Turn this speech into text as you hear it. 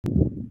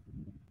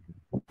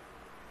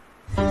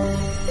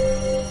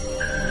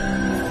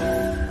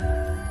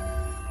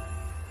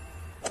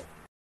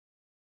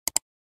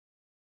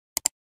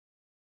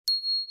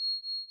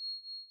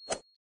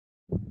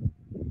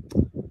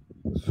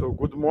So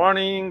good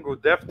morning,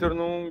 good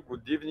afternoon,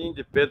 good evening,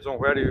 depends on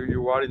where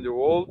you are in the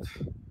world.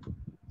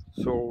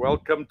 So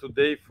welcome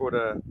today for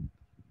a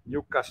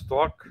new CASS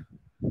talk.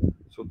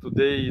 So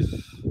today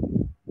is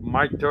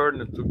my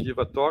turn to give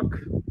a talk.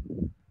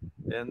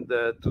 And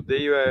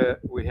today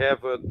we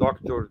have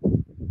Dr.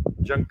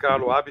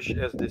 Giancarlo Abish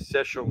as the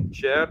session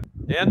chair.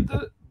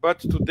 But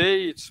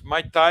today it's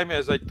my time,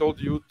 as I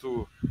told you,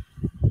 to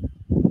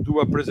do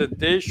a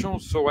presentation.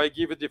 So I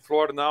give the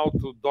floor now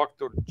to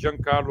Dr.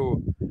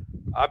 Giancarlo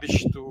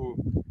Abish to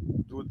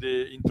do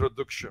the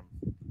introduction.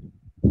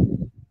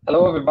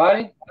 Hello,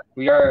 everybody.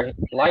 We are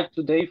live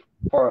today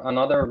for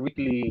another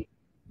weekly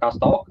CASS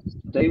talk.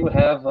 Today we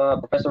have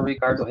Professor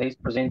Ricardo Reis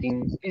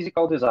presenting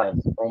physical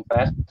design from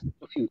past to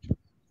future.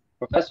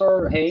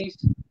 Professor Reis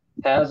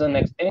has an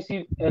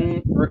extensive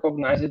and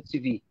recognized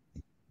CV.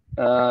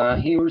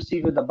 He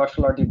received a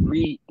bachelor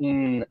degree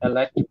in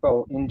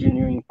electrical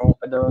engineering from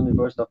Federal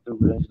University of Rio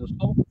Grande do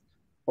Sul,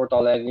 Porto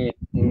Alegre,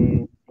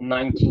 in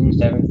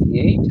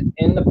 1978,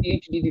 and a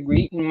PhD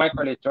degree in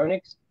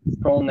microelectronics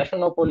from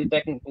National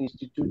Polytechnic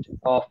Institute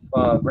of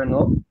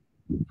Grenoble,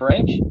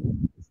 French,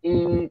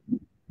 in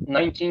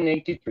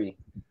 1983.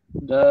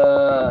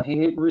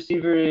 He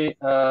received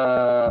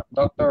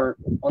Doctor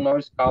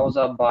Honoris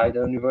Causa by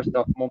the University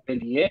of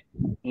Montpellier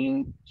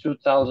in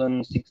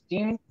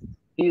 2016.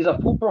 He is a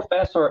full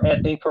professor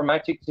at the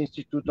Informatics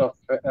Institute of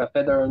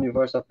Federal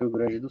University of Rio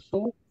Grande do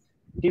Sul.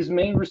 His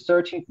main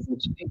research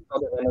includes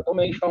physical design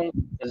automation,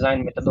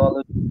 design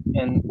methodology,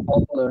 and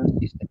auto-learn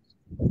systems.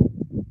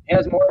 He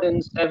has more than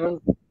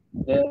 700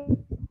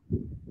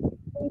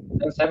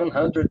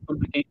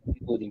 publications,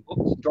 including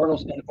books,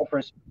 journals, and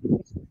conference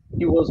speeches.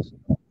 He was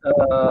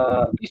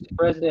vice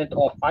president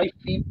of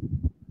IFIP,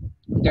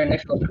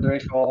 International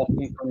Federation of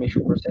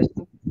Information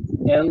Processing,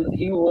 and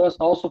he was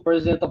also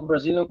president of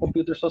Brazilian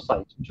Computer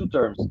Society, 2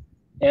 terms,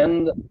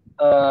 and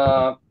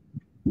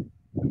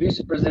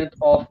vice president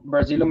of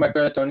Brazilian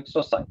Microelectronics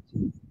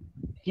Society.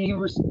 He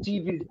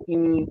received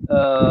in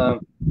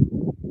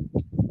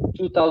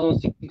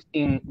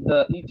 2016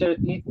 the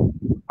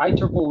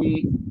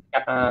IEEE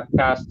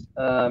CASS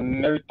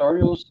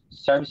Meritorious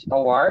Service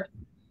Award.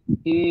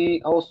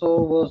 He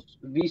also was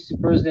vice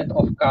president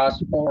of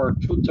CASS for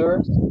 2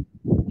 terms.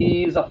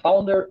 He is a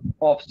founder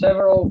of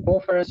several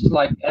conferences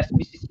like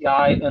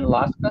SBCCI and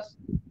LASCAS,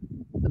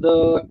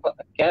 the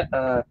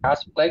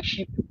CASS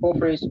flagship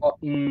conference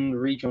in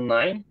Region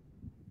 9.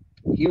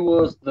 He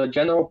was the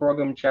general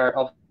program chair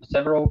of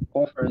several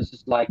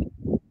conferences like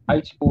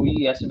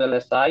IEEE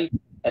SBLSI,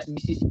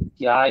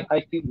 SBCCI,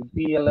 IFIP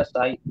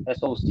VLSI,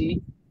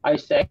 SOC,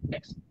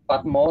 ISEX,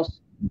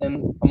 PATMOS,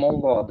 and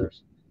among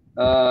others.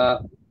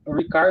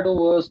 Ricardo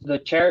was the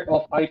chair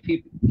of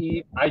IFIP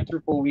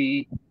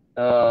IEEE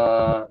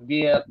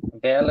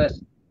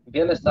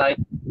VLSI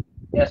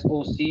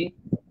SOC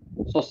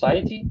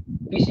Society,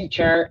 PC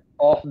chair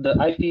of the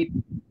IFIP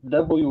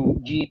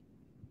WG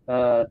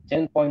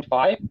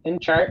 10.5,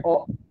 and chair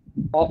of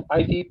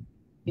IFIP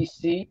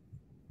PC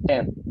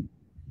 10.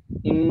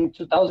 In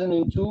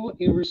 2002,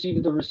 he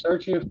received the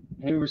Researcher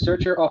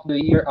of the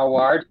Year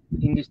award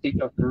in the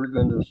state of Rio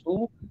Grande do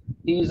Sul.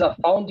 He is a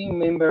founding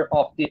member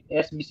of the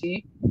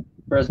SBC,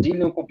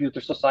 Brazilian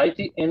Computer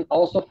Society, and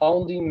also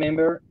founding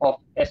member of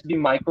SB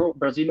Micro,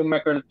 Brazilian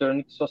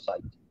Microelectronics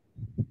Society.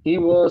 He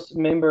was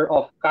member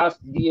of CASS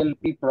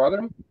DLP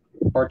program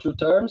for 2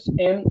 terms,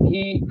 and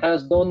he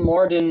has done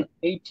more than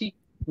 80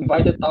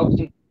 invited talks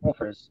in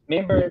conference.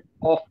 Member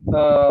of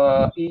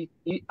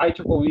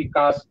IEEE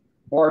CASS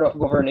Board of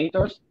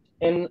Governors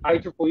and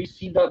IEEE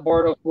CIDA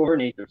Board of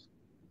Governors.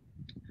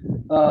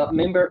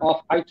 Member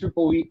of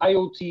IEEE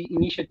IoT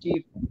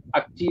Initiative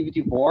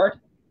Activity Board,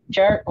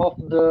 chair of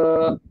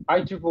the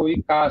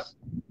IEEE CASS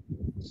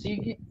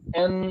SIG,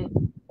 and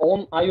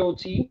on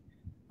IoT,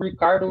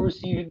 Ricardo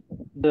received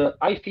the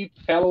IFIP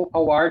Fellow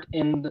Award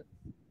and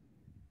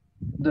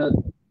the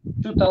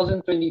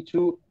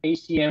 2022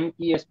 ACM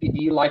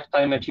ESPD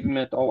Lifetime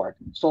Achievement Award.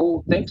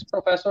 So thanks,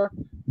 Professor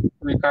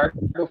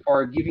Ricardo,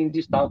 for giving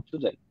this talk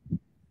today.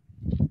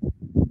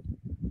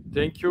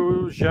 Thank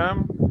you,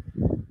 Jean.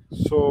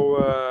 So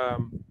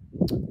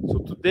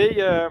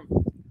today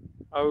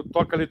I will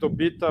talk a little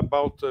bit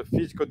about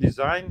physical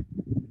design,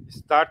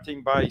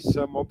 starting by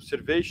some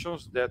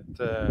observations that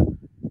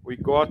we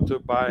got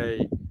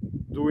by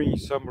doing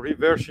some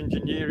reverse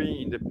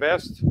engineering in the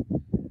past,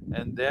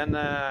 and then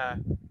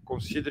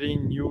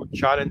considering new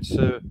challenges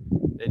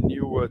and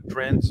new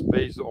trends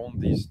based on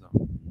this now.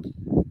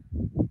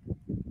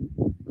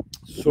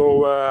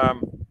 So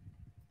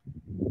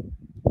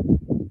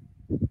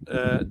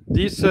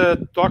this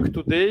talk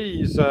today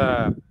is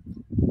an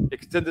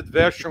extended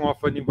version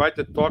of an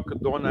invited talk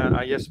done at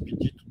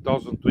ISPD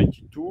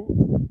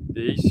 2022,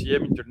 the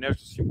ACM International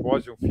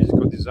Symposium on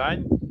Physical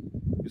Design.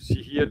 You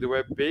see here the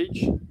web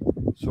page.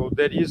 So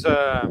there is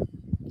a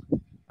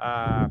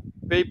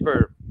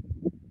paper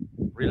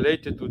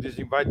related to this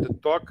invited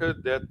talk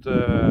that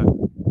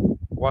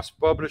was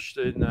published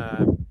in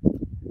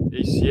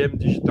ACM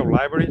Digital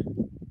Library.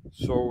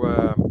 So,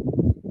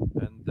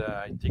 and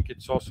I think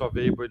it's also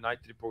available in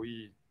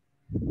IEEE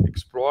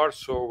explore.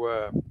 So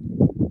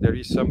there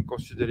is some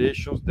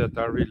considerations that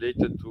are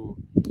related to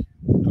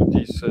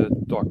this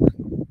talk.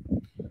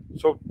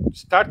 So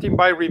starting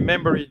by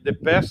remembering the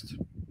past,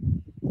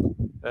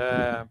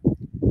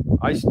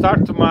 I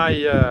start my,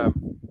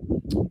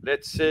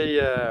 let's say,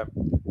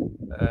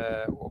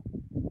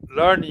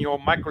 learning on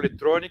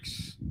microelectronics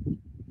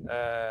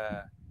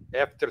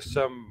after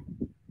some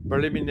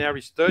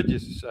preliminary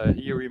studies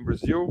here in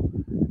Brazil,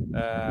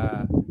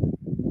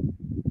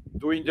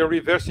 doing the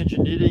reverse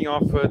engineering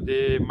of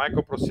the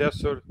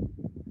microprocessor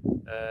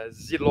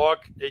Zilog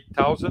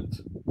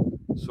 8000.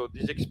 So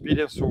this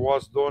experience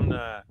was done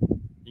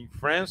in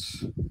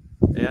France,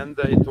 and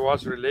it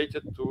was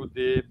related to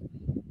the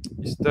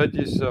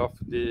studies of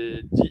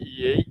the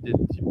DEA, the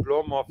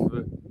Diploma of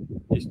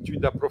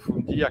Etudes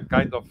Approfondies, a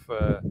kind of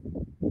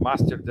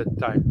master at that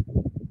time.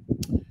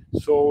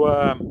 So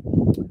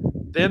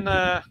then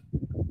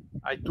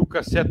I took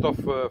a set of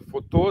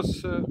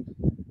photos.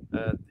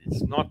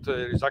 It's not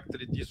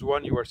exactly this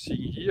one you are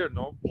seeing here,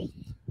 no.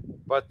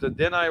 But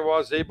then I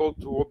was able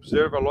to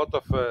observe a lot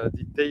of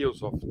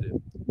details of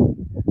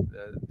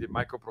the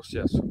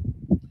microprocessor.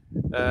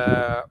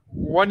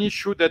 One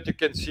issue that you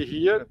can see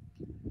here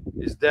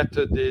is that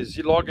the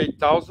Zilog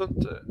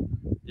 8000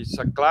 is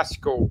a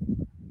classical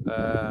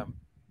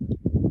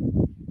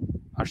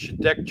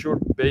architecture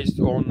based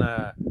on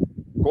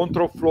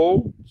control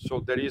flow. So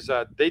there is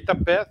a data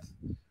path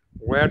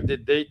where the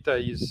data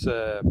is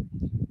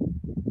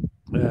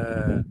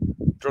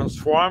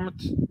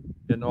transformed,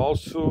 and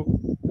also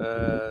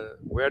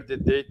where the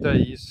data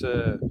is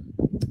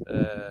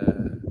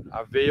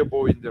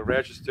available in the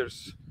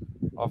registers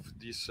of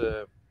this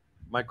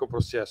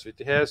microprocessor.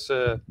 It has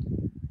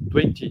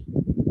 20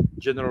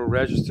 general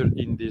registers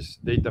in this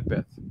data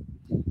path.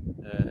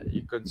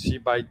 You can see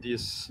by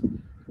this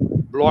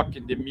block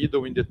in the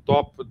middle, in the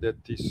top,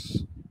 that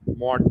is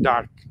more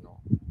dark.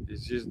 No?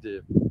 This is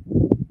the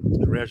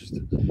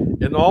register.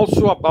 And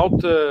also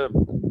about,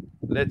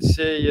 let's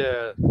say,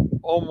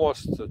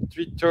 almost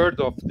 3/3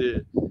 of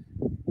the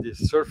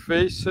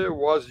surface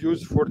was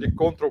used for the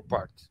control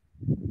part.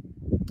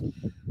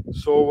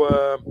 So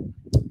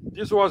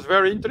this was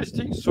very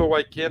interesting. So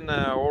I can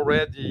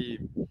already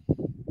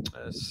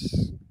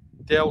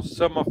tell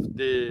some of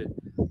the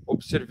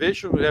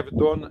observations we have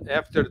done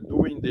after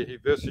doing the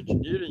reverse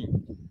engineering,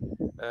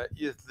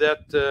 is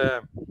that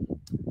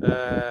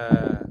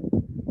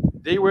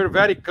they were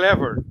very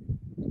clever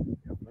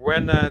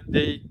when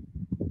they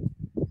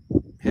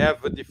have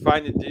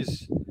defined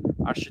this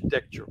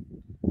architecture.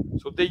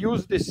 So they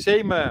used the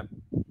same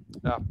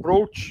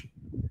approach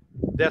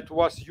that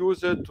was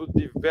used to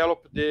develop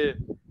the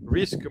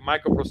RISC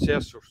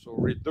microprocessor, so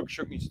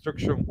reduction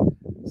instruction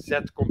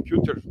set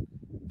computer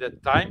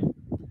that time,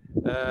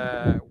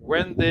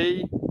 when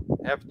they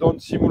have done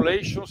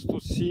simulations to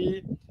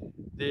see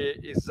the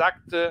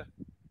exact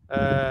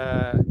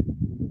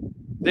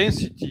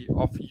density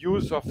of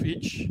use of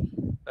each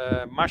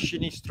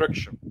machine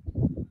instruction.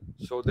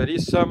 So there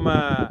is some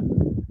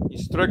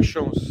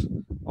instructions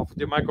of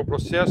the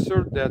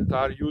microprocessor that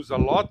are used a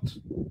lot,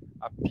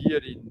 appear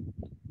in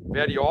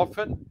very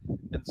often,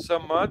 and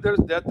some others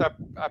that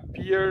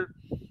appear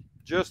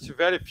just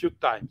very few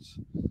times.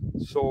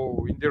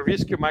 So in the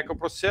RISC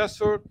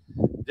microprocessor,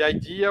 the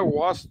idea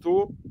was to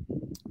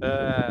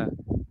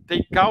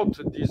take out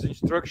these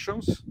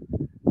instructions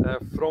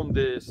from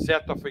the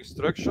set of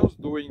instructions,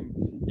 doing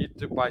it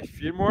by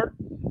firmware,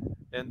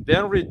 and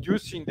then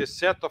reducing the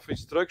set of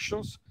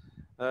instructions.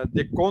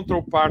 The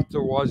control part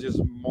was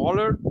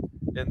smaller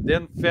and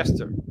then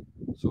faster.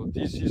 So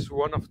this is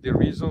one of the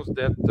reasons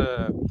that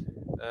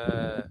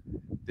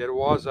there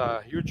was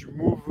a huge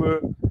move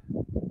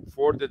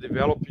for the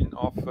developing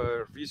of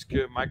RISC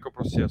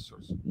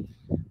microprocessors.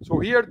 So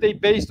here they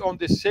based on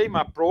the same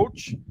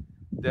approach,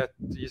 that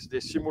is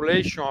the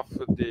simulation of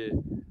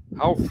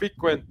how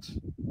frequent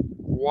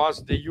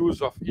was the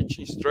use of each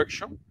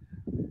instruction.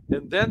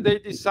 And then they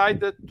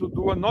decided to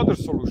do another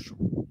solution.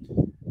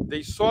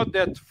 They saw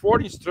that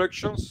 4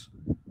 instructions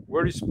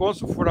were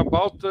responsible for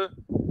about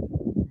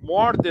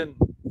more than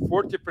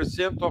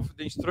 40% of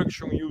the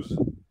instruction used.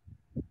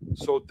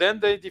 So then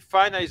they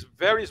define a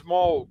very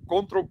small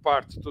control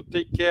part to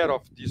take care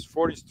of these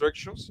 4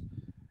 instructions,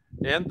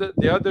 and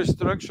the other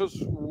instructions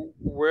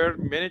were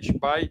managed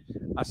by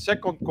a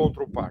second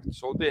control part.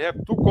 So they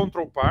have 2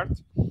 control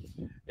parts,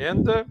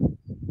 and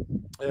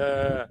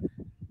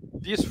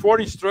these 4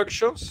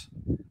 instructions,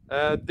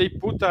 they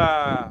put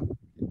a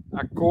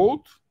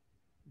code.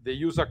 They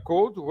use a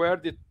code where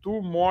the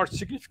 2 more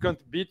significant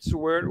bits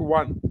were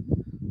 1.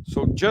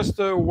 So just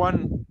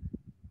one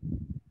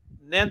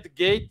NAND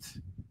gate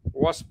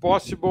was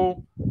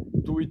possible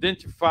to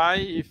identify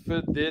if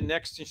the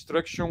next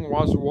instruction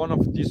was one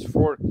of these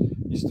 4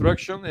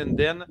 instructions, and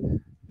then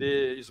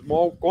the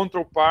small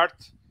control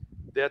part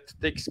that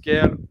takes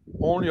care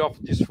only of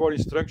these 4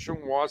 instructions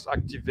was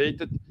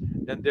activated,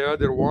 and the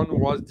other one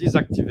was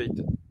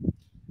deactivated.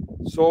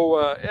 So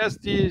as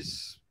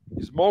this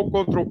small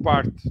control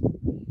part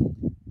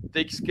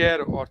takes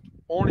care of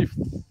only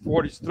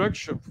 4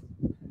 instructions,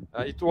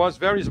 it was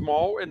very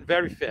small and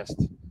very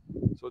fast.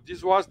 So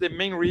this was the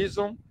main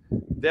reason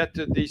that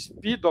the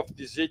speed of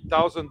this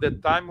 8000 at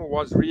that time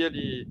was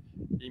really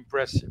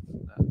impressive.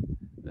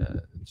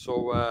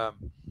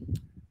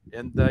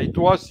 It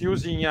was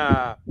using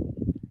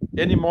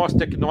NMOS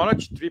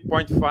technology,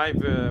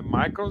 3.5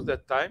 microns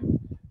that time,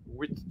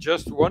 with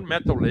just one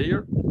metal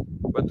layer.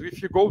 But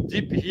if you go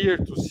deep here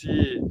to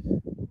see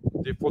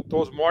the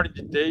photos more in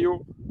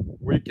detail,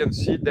 we can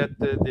see that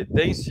the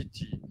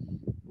density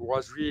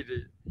was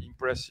really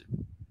impressive.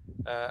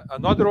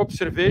 Another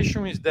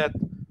observation is that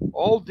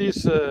all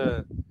this,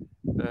 the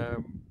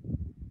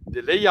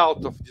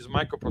layout of this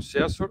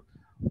microprocessor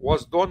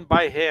was done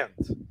by hand.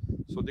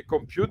 So the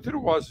computer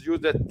was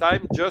used at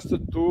time just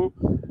to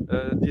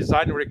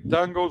design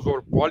rectangles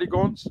or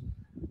polygons,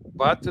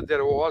 but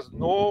there was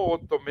no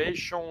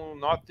automation,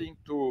 nothing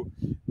to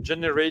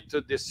generate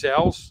the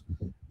cells.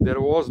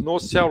 There was no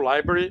cell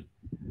library.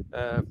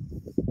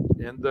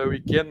 We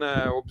can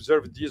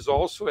observe this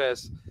also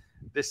as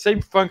the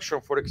same function.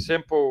 For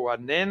example,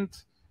 an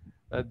NAND,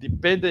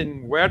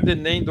 depending where the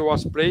NAND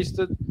was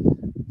placed,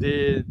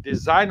 the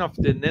design of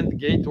the NAND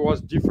gate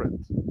was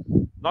different.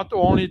 Not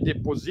only the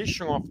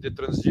position of the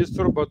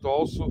transistor, but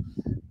also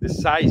the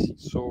sizing.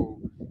 So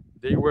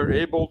they were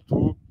able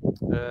to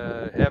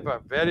have a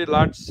very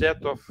large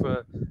set of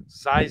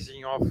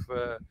sizing of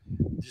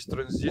these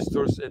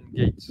transistors and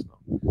gates.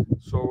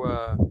 So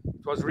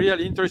it was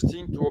really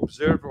interesting to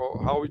observe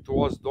how it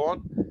was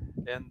done,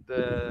 and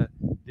the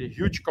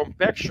huge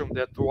compaction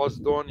that was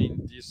done in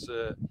this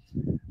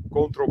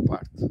control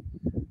part.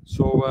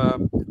 So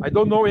I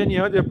don't know any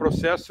other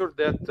processor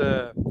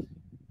that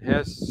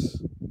has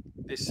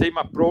the same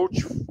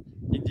approach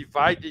in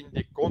dividing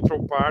the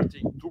control part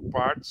in two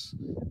parts,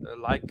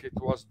 like it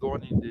was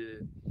done in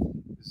the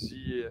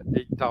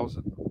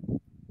Z8000.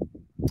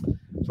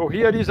 So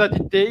here is a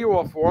detail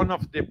of one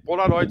of the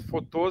Polaroid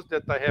photos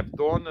that I have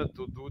done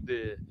to do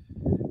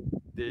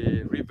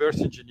the reverse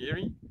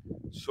engineering.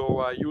 So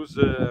I use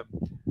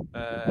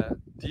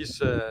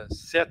this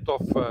set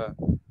of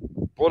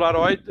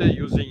Polaroid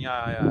using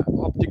an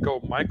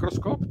optical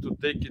microscope to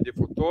take the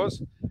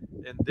photos,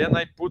 and then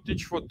I put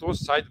each photo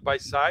side by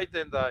side,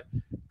 and I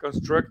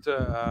construct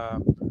a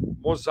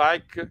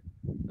mosaic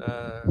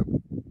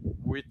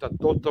with a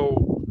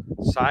total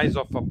size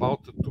of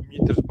about 2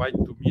 meters by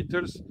 2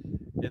 meters,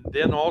 and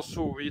then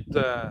also with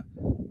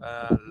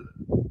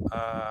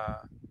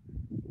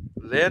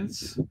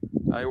lens,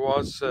 I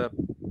was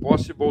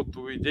possible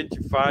to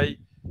identify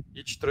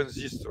each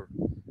transistor.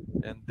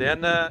 And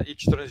then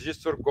each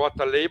transistor got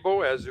a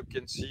label, as you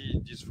can see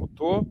in this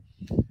photo.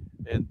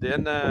 And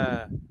then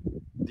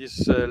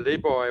this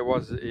label,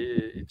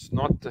 it's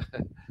not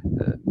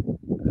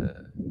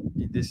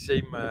in the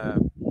same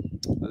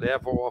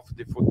level of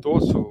the photo,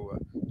 so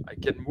I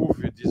can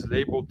move this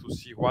label to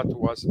see what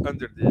was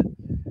under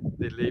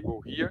the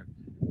label here.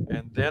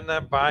 And then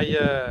by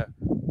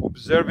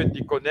observing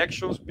the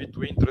connections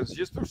between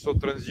transistors, so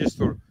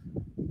transistor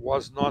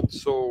was not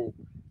so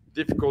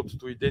difficult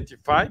to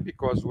identify,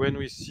 because when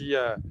we see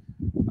a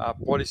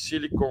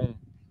polysilicon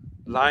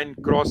line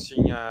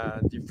crossing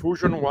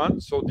diffusion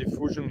one, so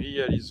diffusion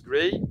here is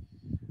gray,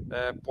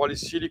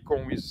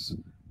 polysilicon is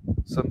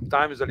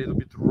sometimes a little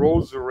bit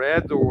rose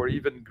red or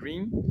even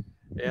green,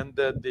 and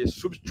the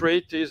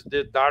substrate is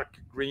the dark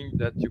green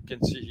that you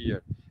can see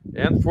here.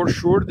 And for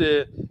sure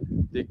the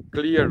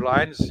clear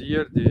lines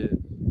here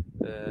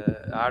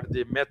are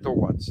the metal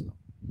ones.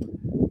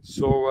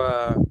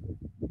 So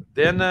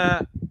then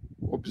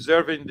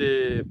observing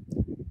the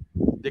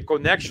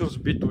connections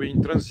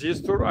between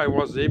transistors, I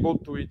was able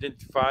to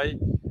identify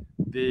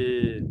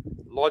the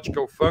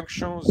logical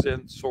functions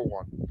and so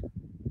on,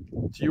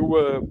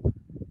 till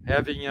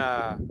having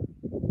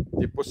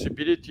the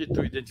possibility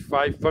to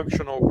identify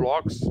functional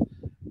blocks,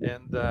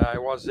 and I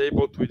was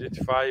able to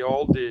identify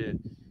all the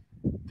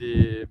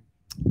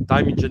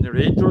timing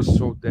generators.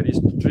 So there is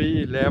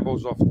 3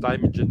 levels of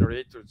timing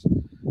generators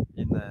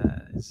in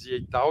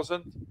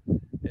Z8000,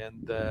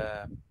 and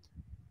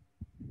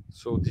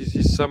so this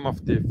is some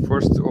of the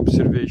first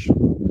observation.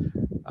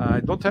 I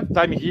don't have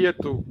time here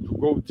to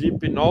go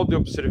deep in all the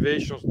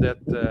observations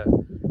that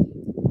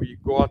we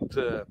got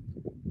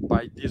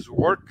by this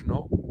work,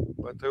 no,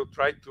 but I'll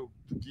try to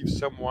give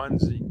some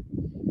ones in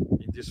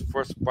this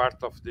first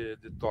part of the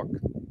talk.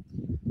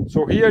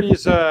 So here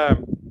is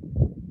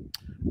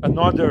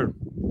another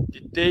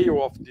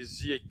detail of the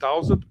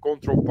Z8000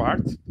 control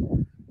part.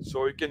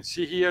 So you can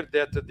see here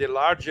that the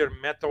larger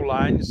metal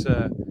lines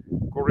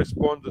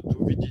correspond to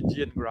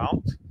VDD and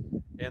ground,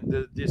 and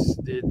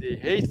the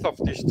height of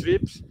the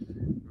strips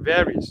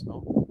varies.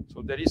 No?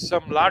 So there is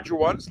some large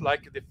ones,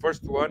 like the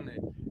first one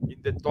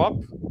in the top,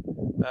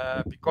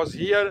 because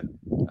here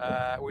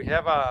we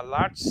have a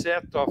large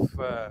set of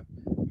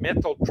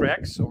metal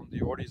tracks on the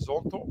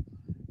horizontal,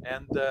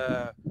 and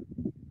a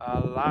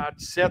large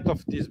set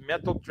of these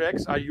metal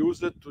tracks are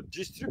used to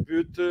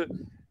distribute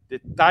the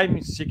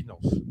timing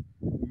signals,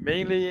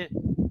 mainly,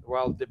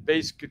 well, the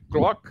basic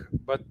clock,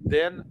 but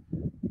then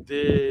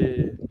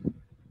the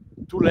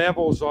 2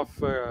 levels of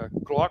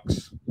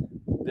clocks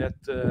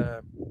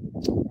that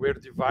were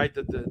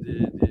divided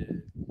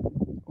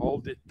all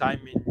the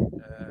timing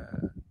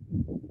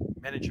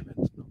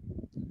management.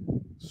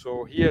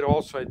 So here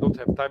also I don't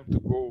have time to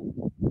go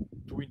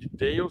too in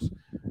details,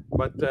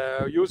 but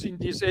using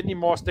this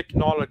NMOS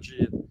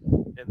technology,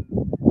 and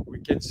we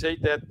can say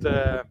that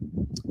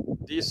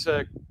this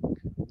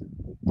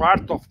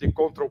part of the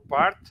control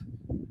part,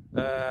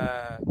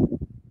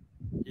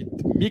 it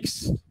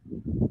mixed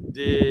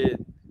the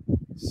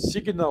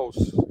signals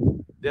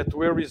that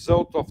were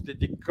result of the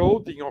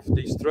decoding of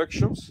the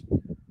instructions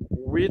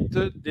with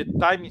the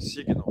timing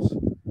signals,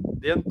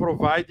 then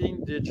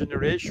providing the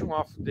generation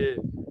of the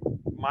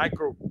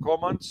micro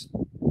commands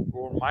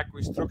or micro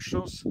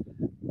instructions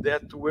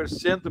that were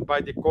sent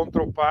by the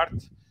control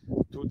part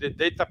to the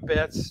data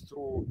pads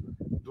to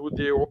do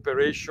the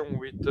operation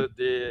with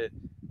the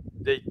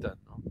data.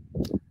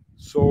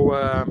 So,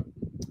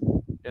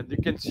 and you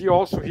can see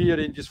also here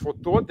in this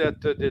photo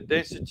that the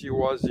density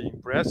was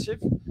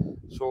impressive.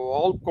 So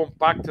all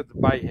compacted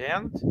by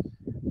hand.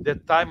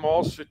 That time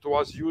also it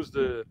was used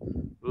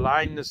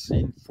lines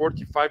in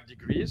 45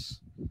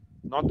 degrees,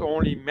 not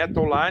only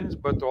metal lines,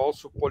 but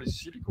also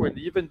polysilicon and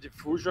even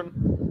diffusion.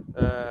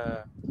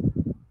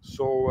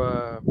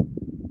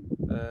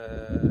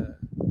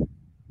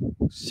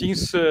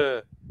 Since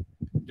the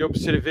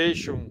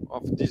observation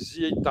of the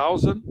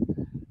Z8000,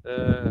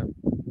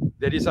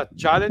 there is a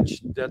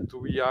challenge that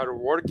we are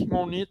working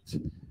on it.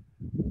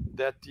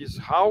 That is,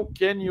 how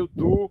can you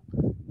do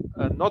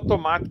an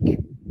automatic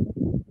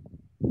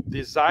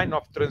design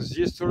of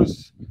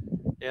transistors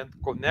and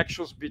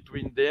connections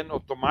between them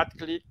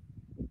automatically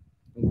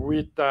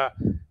with a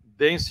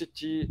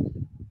density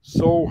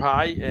so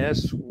high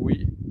as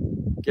we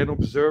can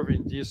observe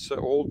in this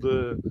old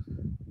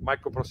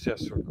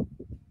microprocessor.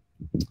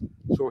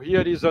 So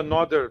here is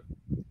another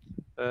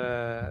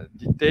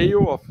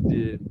detail of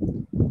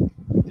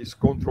this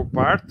control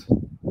part.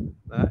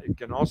 You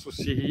can also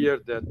see here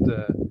that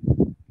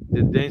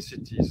the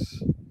density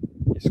is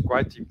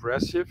quite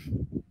impressive.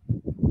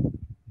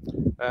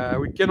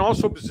 We can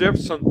also observe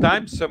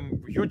sometimes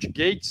some huge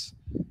gates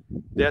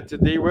that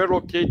they were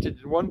located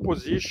in one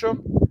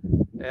position,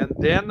 and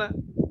then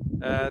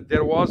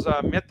there was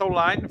a metal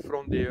line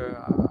from the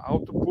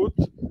output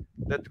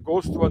that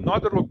goes to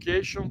another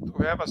location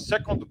to have a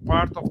second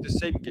part of the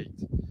same gate.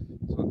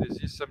 So this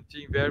is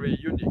something very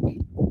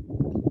unique.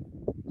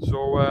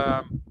 So,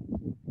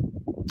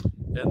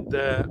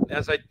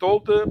 as I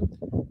told,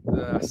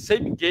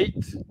 same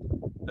gate,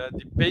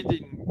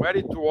 depending where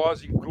it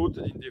was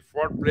included in the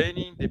floor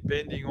planning,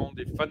 depending on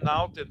the fan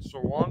out and so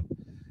on,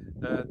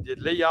 the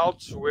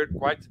layouts were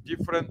quite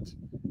different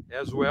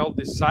as well,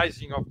 the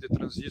sizing of the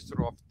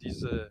transistor of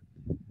these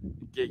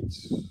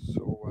gates.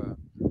 So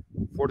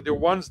for the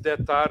ones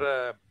that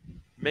are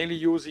mainly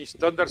using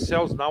standard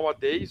cells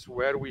nowadays,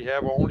 where we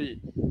have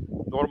only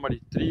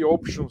normally 3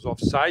 options of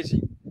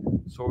sizing.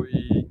 So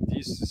in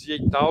this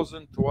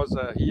Z8000 was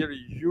a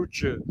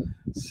huge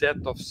set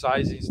of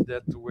sizings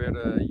that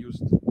were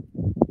used.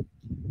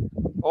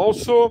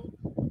 Also,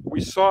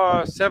 we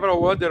saw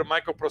several other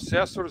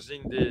microprocessors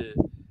in the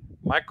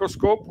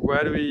microscope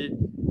where we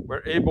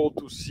were able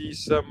to see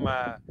some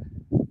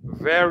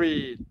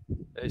very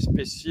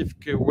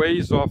specific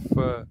ways of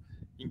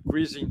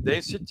increasing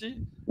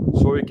density.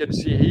 So we can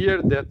see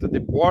here that the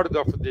board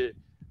of the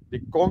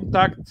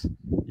contact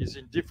is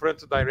in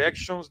different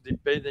directions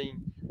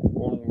depending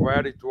on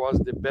where it was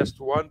the best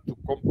one to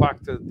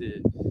compact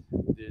the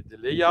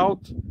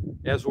layout.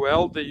 As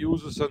well, they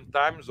use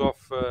sometimes of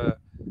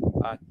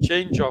a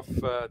change of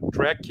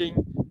tracking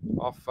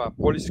of a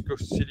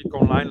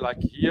polysilicon line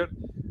like here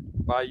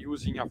by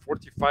using a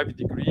 45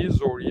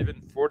 degrees or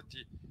even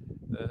 40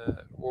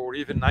 or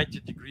even 90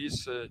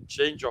 degrees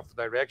change of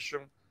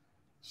direction.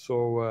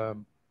 So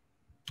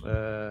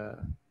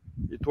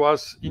it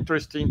was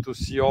interesting to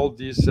see all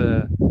these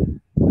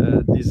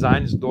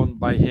designs done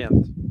by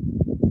hand.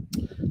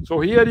 So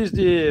here is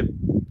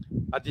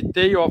a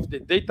detail of the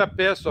data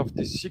path of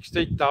the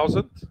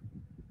 68000.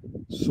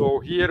 So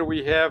here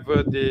we have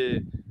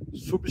the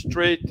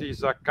substrate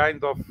is a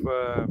kind of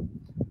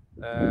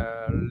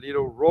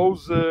little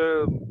rose,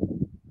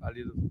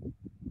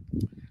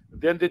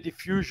 then the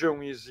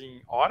diffusion is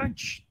in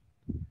orange.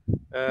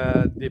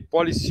 The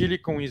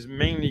polysilicon is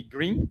mainly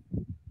green.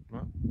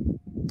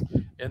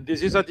 And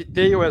this is a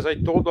detail, as I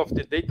told, of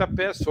the data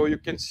path. So you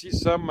can see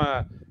some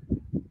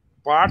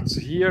parts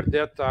here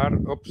that are,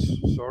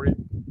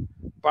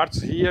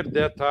 parts here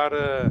that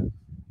are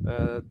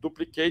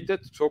duplicated,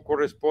 so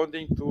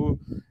corresponding to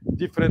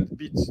different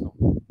bits.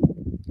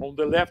 On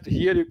the left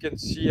here, you can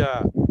see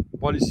a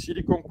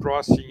polysilicon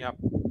crossing a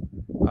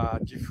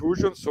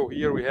diffusion. So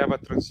here we have a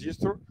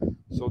transistor.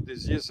 So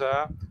this is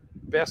a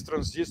pass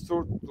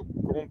transistor to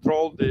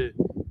control the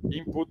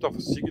input of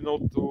a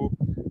signal to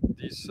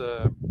this.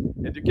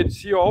 And you can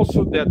see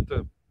also that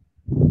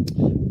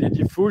the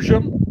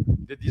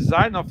diffusion, the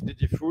design of the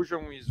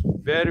diffusion is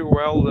very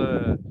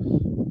well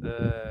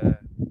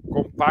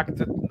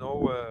compacted,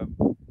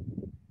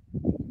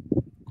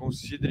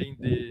 considering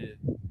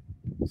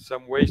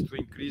some ways to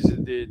increase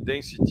the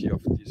density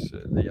of this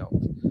layout.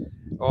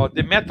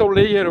 The metal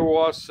layer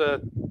was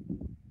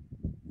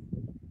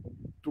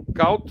took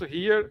out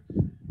here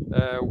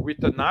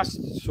with a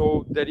NAST,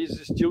 so there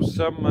is still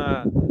some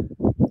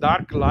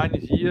dark line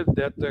here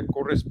that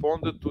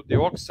corresponded to the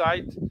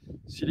oxide,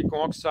 silicon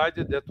oxide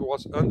that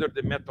was under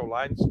the metal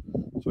lines.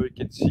 So you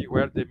can see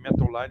where the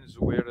metal lines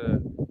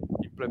were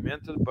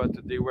implemented, but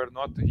they were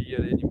not here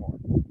anymore.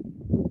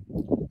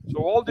 So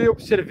all the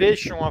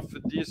observation of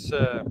this,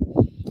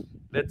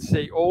 let's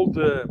say, old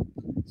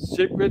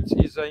circuit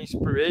is an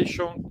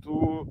inspiration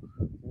to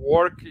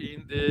work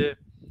in the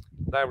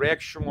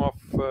direction of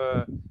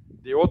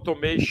the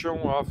automation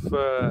of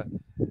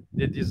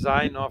the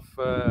design of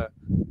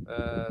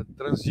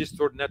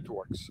transistor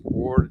networks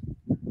or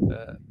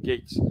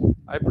gates.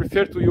 I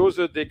prefer to use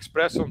the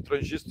expression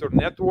transistor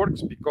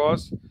networks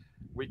because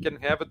we can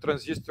have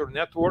transistor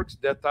networks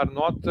that are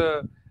not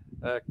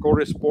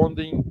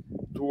corresponding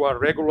to a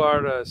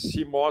regular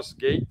CMOS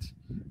gate.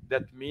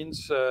 That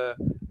means a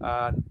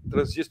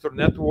transistor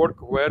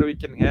network where we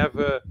can have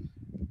a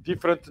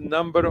different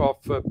number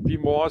of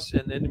PMOS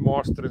and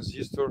NMOS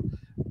transistor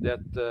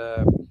that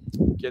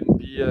can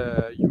be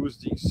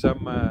used in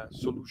some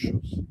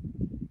solutions.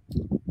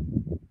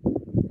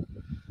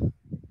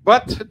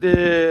 But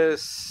the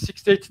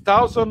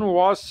 68000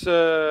 was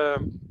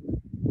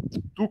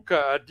took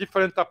a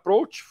different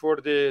approach for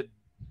the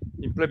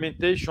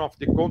implementation of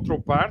the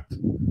control part.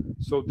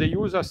 So they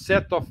use a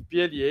set of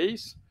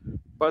PLAs,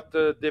 but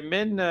the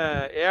main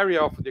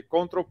area of the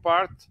control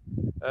part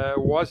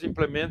was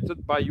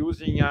implemented by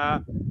using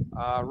a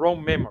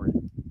ROM memory.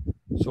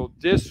 So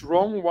this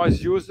ROM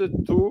was used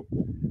to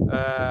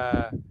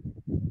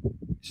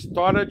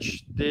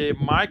storage the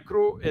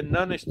micro and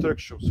nano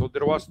instructions. So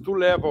there was 2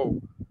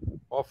 levels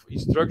of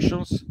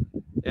instructions,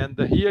 and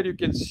here you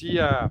can see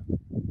a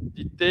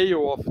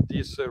detail of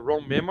this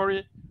ROM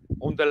memory.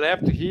 On the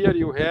left here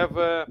you have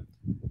a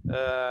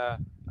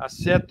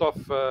set of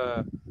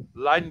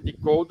line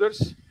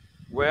decoders,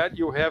 where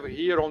you have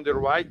here on the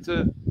right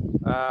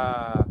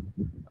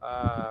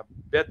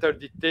better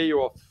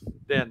detail of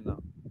them.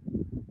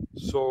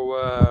 So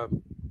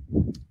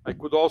I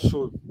could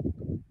also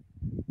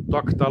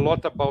talk a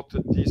lot about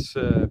this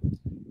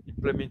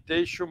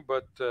implementation,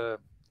 but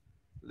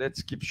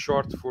let's keep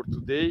short for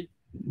today.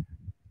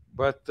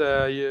 But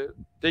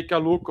take a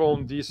look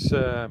on this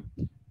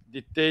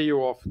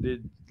detail of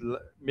the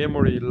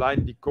memory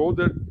line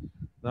decoder.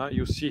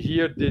 You see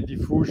here the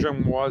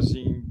diffusion was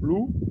in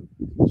blue,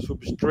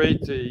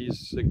 substrate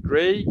is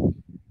gray,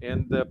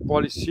 and the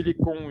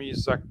polysilicon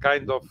is a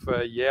kind of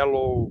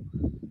yellow.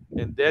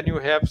 And then you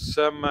have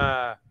some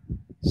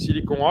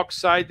silicon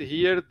oxide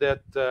here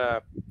that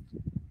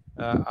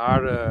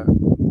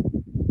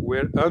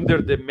were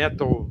under the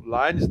metal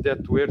lines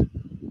that were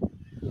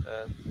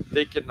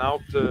taken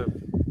out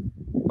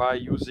by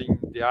using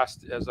the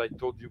AST, as I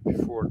told you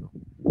before.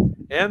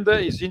 And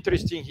it's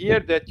interesting here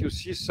that you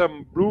see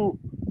some blue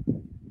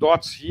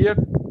dots here.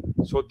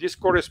 So this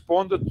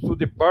corresponded to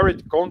the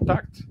buried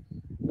contact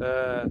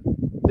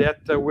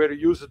that were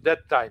used at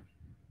that time.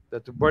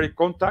 That the buried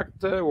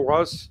contact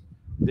was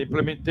the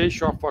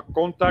implementation of a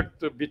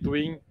contact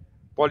between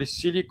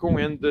polysilicon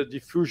and the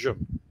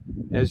diffusion.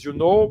 As you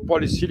know,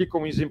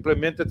 polysilicon is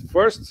implemented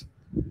first.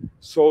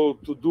 So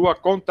to do a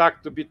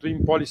contact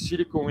between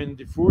polysilicon and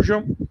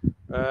diffusion,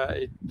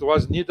 it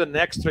was needed an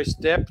extra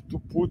step to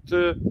put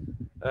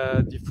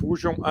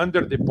diffusion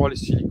under the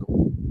polysilicon.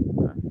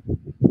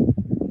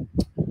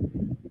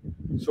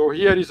 So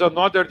here is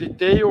another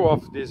detail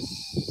of this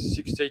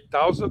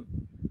 68000,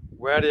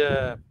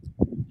 where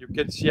you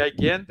can see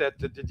again that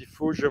the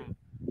diffusion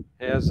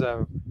has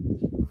a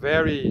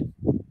very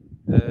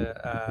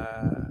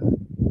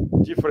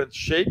different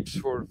shapes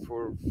for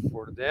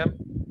them,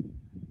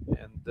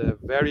 and a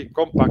very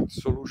compact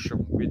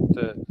solution with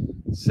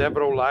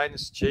several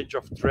lines, change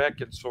of track,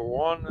 and so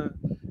on,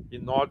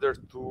 in order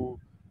to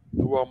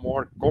do a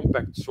more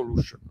compact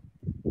solution.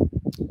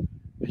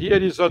 Here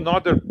is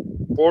another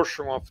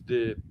portion of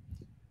the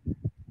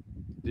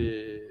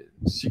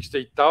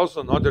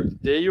 68000, another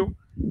detail.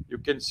 You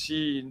can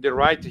see in the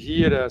right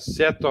here a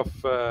set of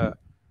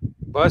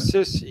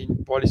buses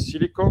in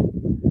polysilicon,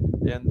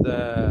 and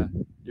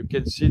you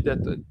can see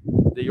that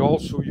they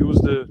also use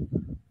the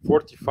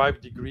 45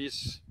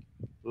 degrees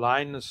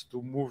lines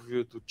to move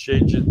you to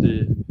change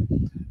the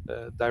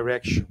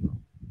direction.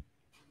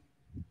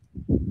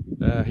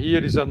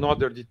 Here is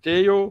another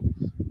detail.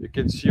 You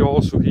can see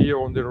also here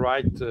on the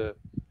right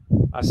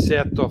a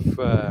set of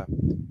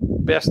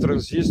PES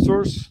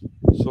transistors,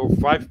 so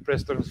 5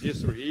 PES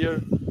transistors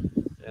here,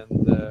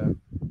 and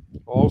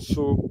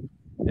also,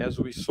 as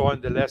we saw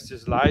in the last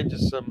slide,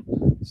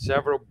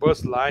 several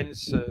bus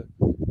lines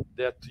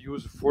that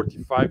use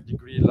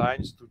 45-degree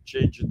lines to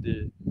change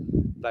the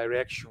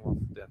direction of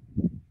them.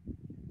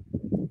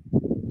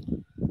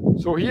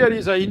 So here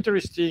is an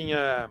interesting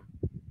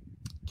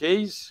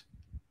case.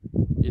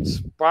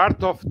 It's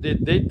part of the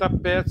data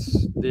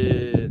paths,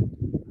 the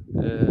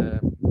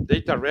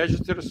data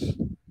registers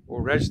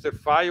or register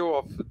file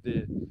of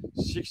the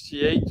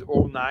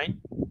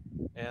 6809,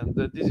 and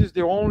this is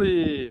the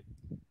only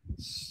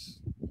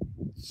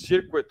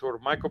circuit or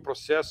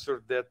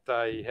microprocessor that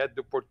I had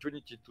the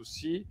opportunity to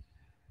see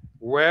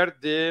where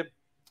the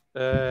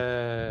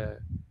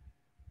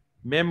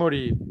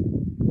memory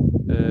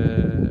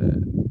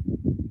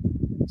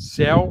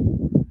cell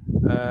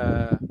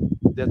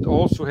that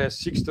also has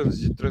 6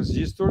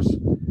 transistors.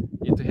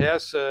 It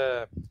has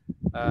a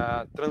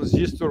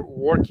transistor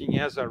working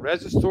as a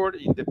resistor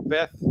in the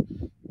path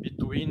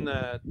between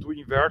 2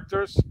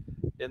 inverters,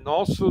 and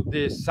also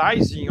the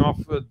sizing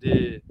of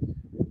the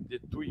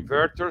 2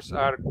 inverters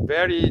are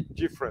very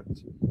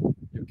different.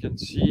 You can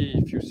see,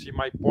 if you see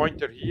my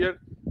pointer here,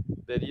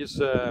 there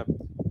is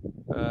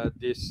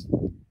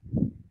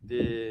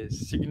the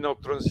signal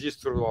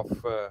transistor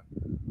of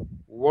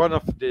one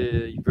of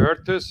the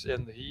inverters,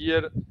 and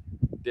here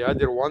the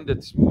other one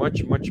that's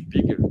much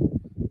bigger.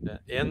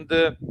 And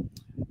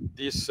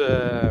this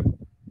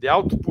the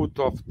output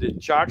of the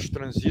charge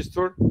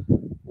transistor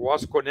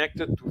was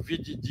connected to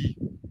VDD,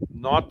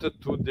 not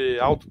to the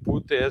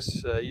output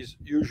as is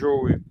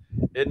usual with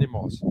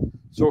NMOS.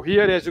 So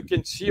here, as you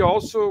can see,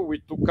 also we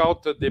took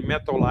out the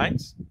metal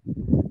lines,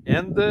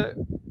 and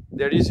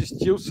there is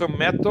still some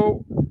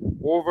metal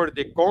over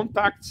the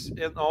contacts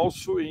and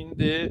also in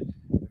the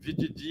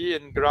VDD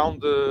and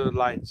ground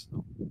lines.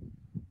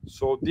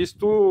 So these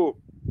two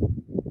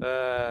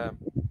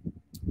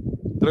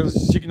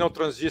signal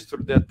transistor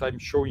that I'm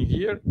showing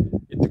here,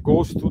 it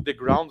goes to the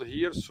ground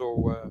here.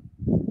 So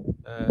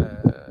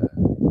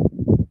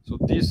so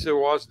this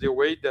was the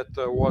way that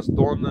was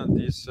done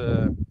this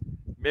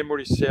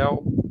memory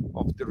cell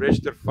of the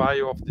register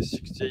file of the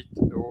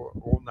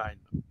 6809.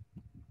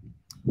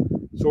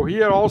 So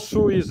here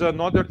also is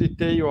another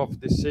detail of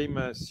the same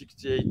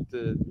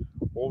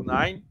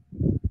 6809,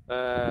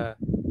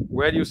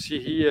 where you see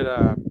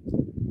here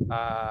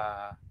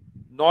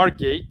NOR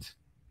gate.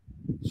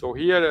 So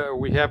here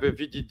we have a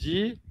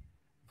VDD.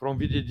 From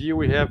VDD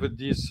we have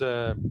this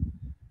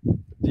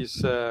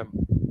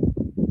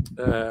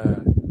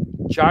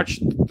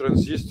charged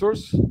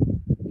transistors.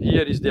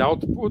 Here is the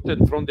output,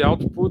 and from the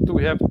output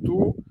we have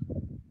 2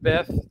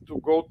 paths to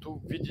go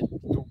to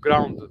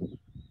ground.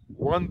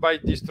 One by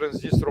this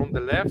transistor on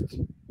the left,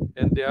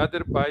 and the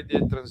other by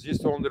the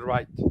transistor on the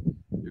right.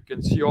 You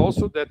can see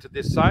also that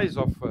the size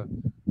of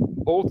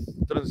both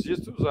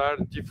transistors are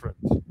different.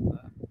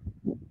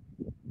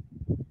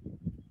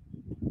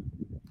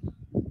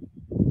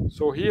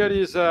 So here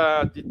is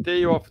a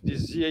detail of the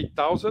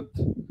Z8000.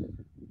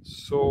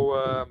 So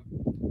a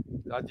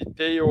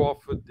detail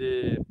of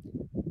the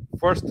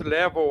first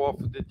level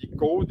of the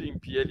decoding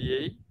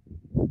PLA,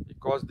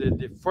 because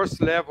the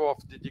first level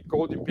of the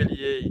decoding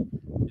PLA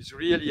is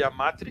really a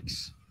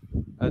matrix.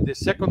 The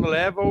second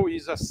level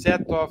is a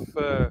set of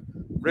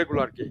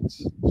regular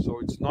gates. So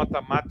it's not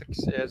a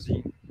matrix as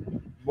in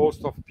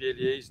most of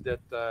PLAs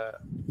that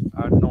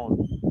are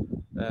known.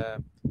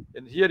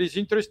 And here is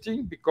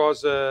interesting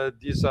because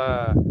this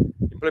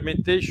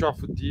implementation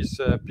of this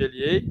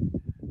PLA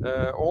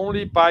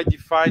only by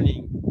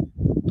defining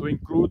to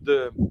include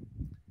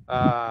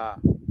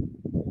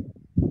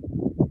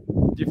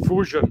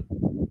diffusion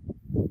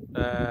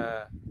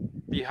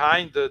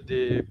behind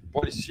the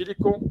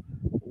polysilicon,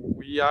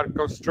 we are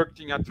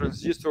constructing a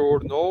transistor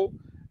or no.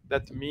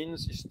 That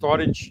means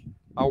storage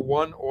a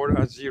 1 or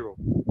a 0.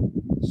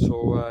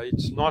 So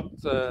it's not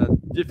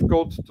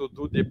difficult to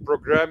do the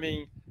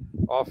programming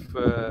of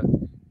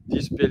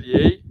this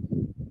PLA,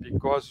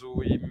 because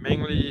we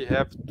mainly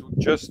have to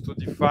just to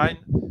define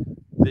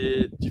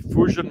the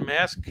diffusion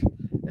mask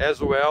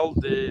as well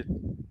the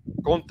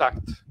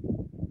contact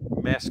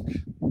mask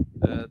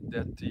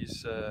that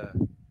is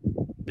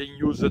being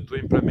used to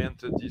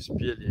implement this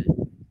PLA.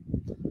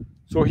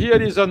 So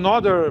here is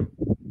another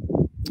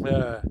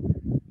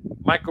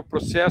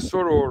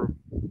microprocessor or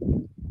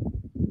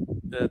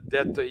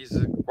that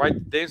is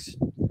quite dense.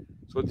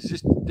 So this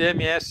is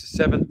TMS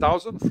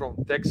 7000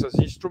 from Texas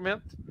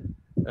Instrument.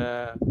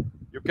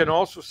 You can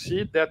also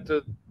see that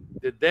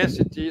the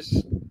density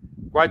is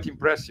quite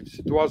impressive.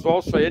 It was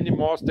also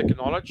NMOS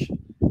technology,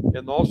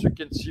 and also you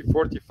can see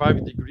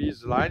 45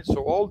 degrees line.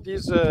 So all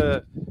this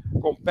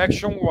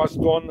compaction was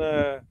done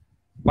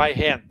by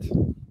hand.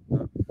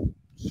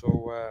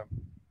 So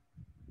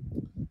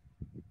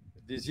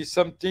this is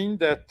something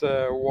that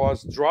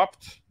was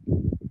dropped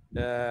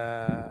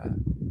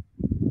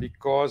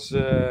because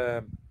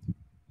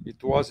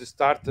it was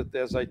started,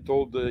 as I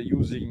told,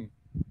 using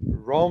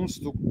ROMs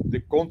to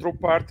the control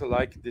part,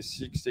 like the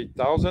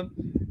 68000,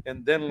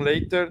 and then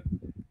later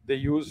the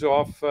use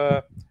of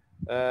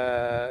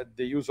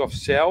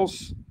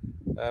cells.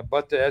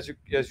 But as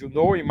you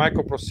know, in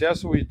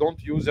microprocessor we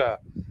don't use a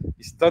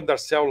standard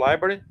cell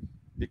library,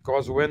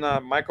 because when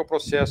a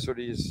microprocessor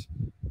is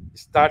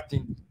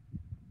starting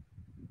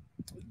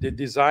the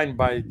design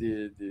by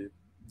the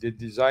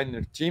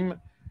designer team,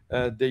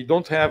 they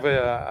don't have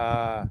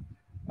a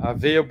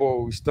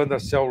available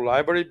standard cell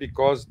library,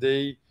 because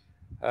they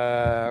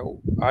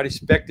are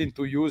expecting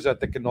to use a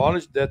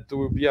technology that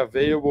will be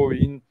available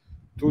in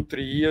 2-3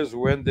 years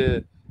when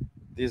the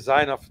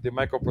design of the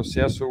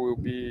microprocessor will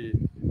be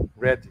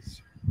ready.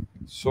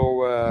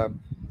 So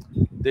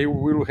they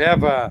will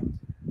have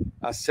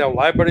a cell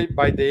library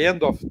by the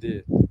end of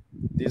the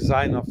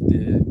design of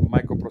the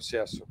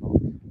microprocessor.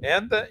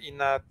 And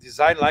in a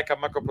design like a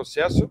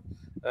microprocessor,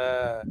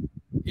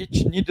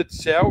 each needed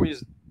cell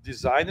is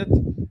designed.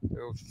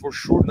 For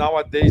sure,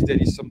 nowadays there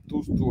is some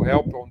tools to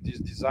help on this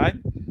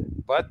design,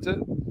 but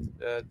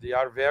they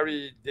are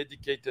very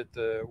dedicated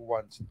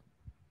ones.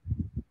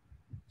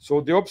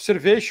 So the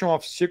observation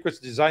of circuits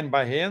designed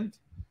by hand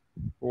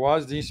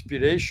was the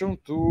inspiration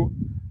to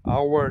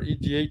our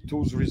EDA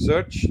tools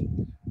research,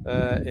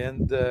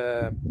 and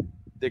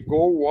the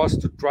goal was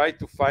to try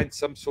to find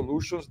some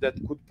solutions that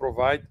could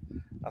provide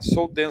a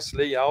so dense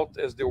layout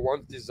as the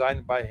ones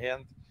designed by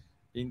hand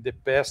in the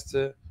past,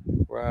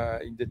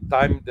 in the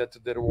time that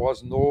there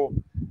was no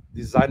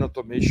design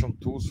automation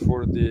tools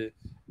for the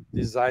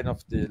design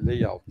of the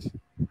layout.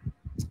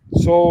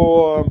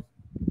 So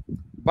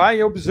by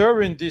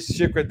observing this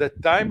circuit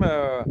at that time,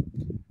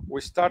 we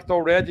start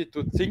already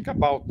to think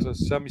about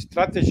some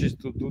strategies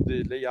to do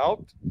the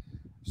layout.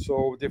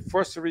 So the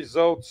first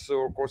results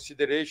or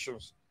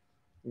considerations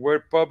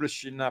were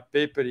published in a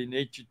paper in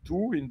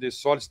 '82 in the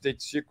Solid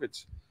State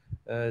Circuits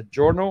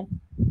journal.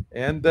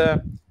 And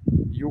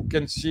you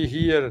can see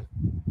here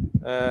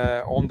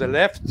on the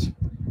left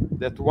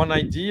that one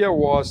idea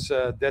was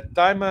that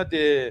time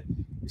the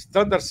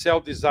standard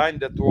cell design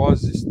that was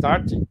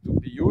starting to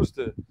be used,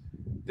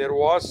 there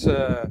was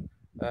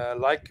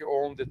like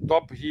on the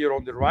top here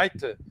on the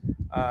right,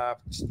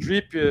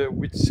 strip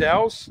with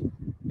cells,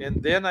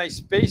 and then a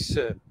space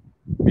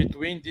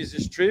between these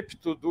strips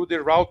to do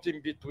the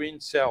routing between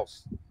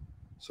cells.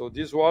 So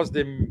this was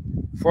the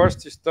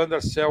first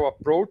standard cell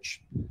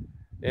approach,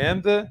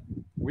 and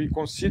we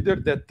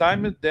considered that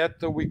time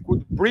that we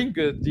could bring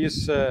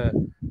this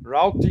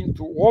routing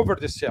to over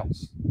the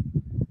cells,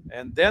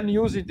 and then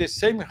using the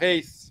same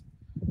height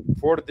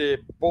for the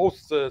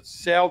both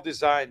cell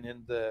design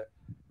and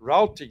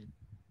routing.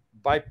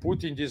 By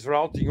putting this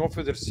routing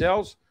over the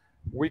cells,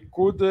 we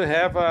could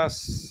have a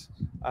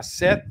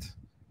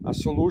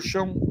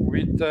solution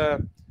with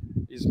a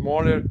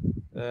smaller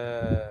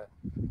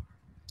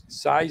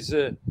size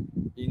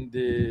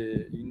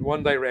in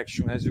one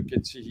direction, as you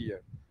can see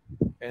here.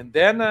 And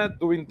then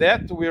doing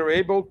that, we are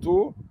able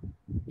to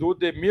do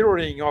the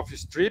mirroring of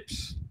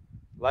strips,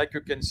 like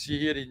you can see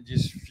here in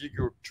this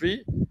figure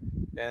 3.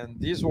 And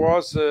this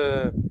was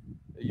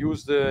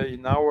used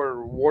in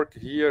our work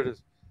here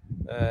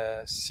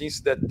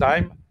since that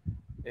time.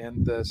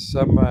 And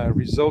some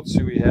results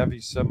we have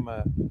in some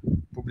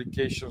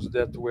publications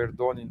that were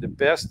done in the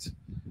past.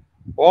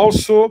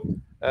 Also,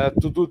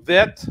 to do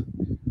that,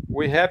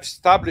 we have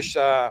established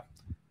a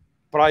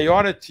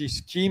priority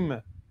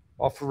scheme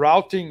of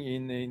routing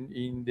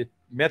in the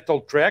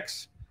metal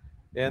tracks,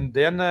 and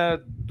then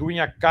doing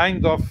a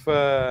kind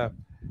of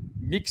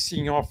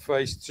mixing of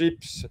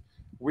strips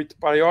with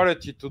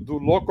priority to do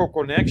local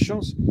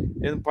connections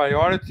and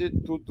priority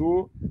to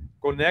do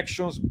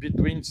connections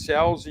between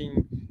cells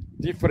in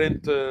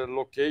different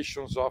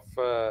locations of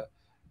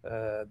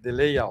the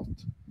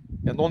layout.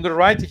 And on the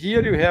right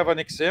here, you have an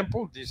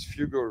example, this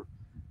figure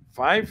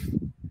 5,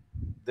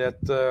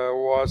 that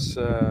was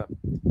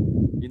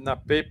in a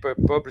paper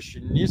published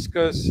in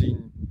NISCAS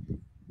in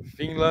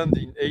Finland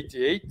in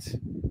 '88,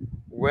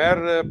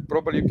 where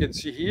probably you can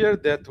see here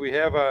that we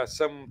have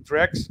some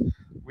tracks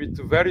with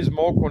very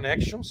small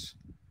connections.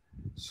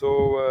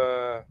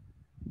 So,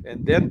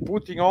 and then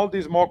putting all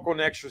these small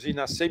connections in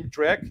a same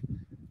track,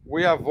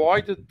 we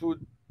avoided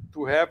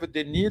to have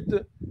the need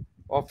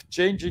of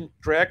changing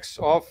tracks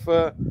of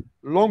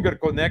longer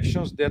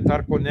connections that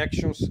are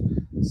connections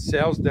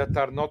cells that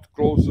are not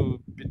close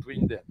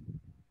between them.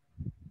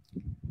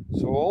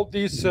 So all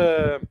this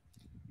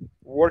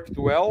worked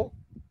well,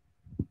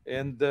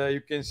 and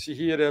you can see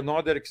here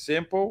another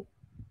example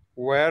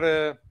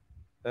where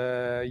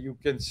you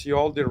can see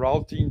all the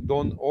routing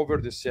done over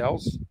the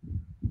cells.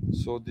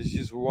 So this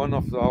is one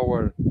of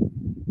our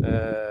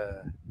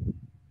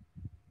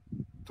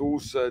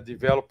tools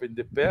developed in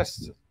the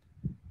past,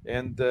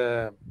 and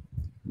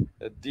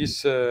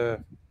this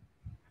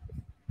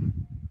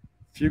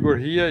figure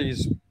here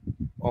is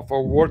of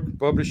our work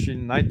published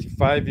in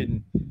 '95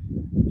 in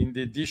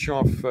the edition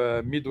of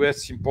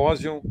Midwest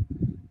Symposium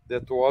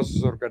that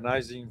was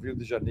organized in Rio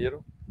de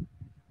Janeiro.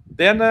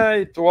 Then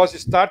it was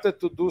started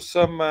to do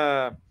some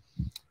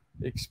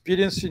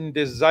experience in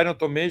design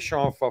automation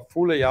of a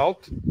full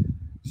layout.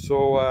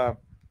 So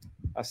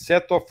a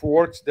set of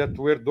works that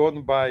were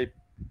done by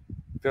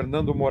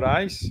Fernando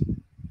Moraes,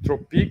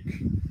 Tropic,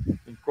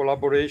 in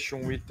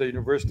collaboration with the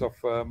University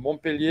of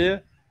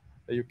Montpellier.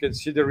 You can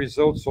see the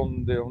results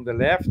on the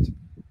left.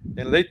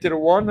 And later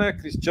on,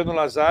 Cristiano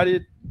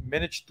Lazzari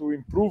managed to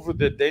improve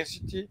the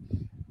density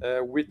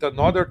with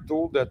another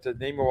tool that the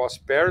name was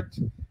paired.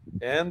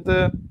 And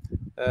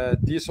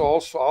this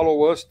also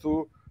allows us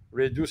to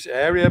reduce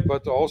area,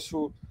 but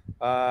also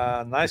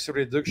a nice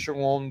reduction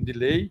on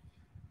delay.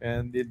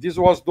 And this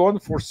was done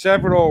for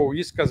several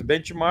ISCAS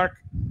benchmark,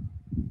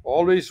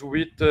 always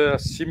with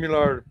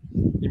similar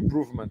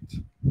improvement.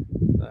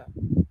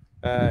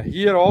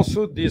 Here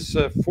also, this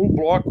full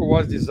block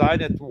was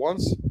designed at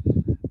once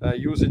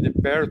using the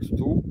parrot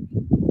tool.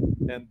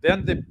 And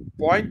then the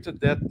point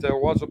that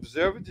was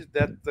observed is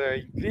that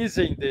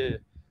increasing the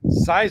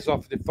size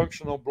of the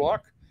functional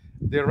block,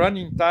 the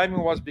running time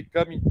was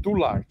becoming too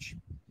large.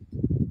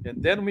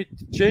 And then we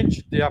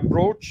changed the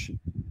approach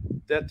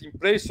that in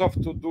place of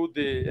to do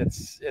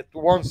at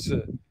once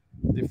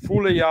the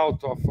full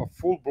layout of a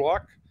full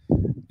block,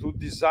 to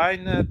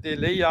design the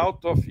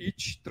layout of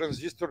each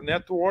transistor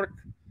network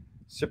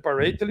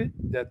separately,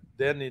 that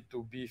then it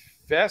will be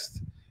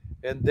fast,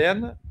 and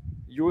then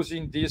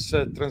using this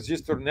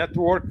transistor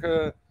network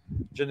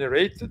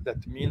generated,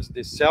 that means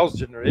the cells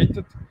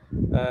generated,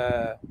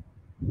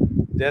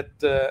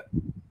 that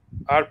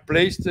are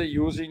placed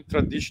using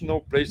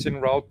traditional place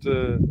and route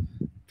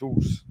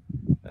tools.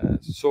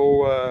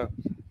 So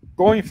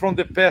going from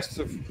the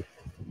past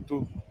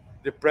to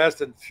the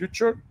present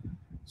future.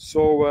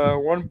 So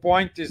one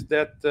point is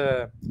that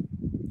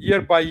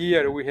year by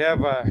year we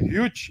have a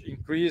huge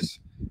increase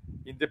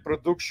in the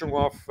production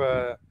of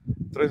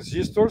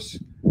transistors.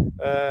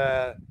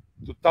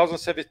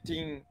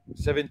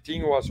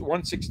 2017 was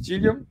 1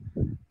 sextillion.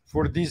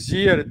 For this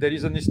year, there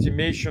is an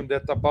estimation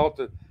that about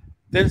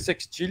 10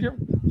 sextillion.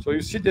 So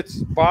you see that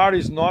bar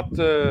is not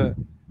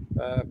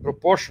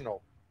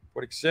proportional.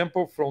 For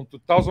example, from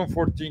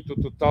 2014 to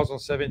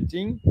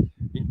 2017,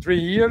 in 3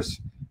 years,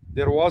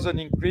 there was an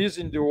increase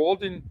in the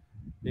world in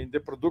the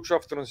production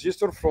of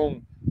transistor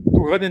from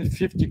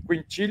 250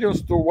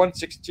 quintillions to 1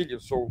 sextillion,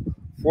 so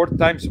 4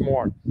 times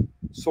more.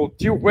 So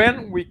till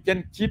when we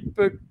can keep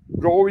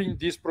growing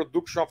this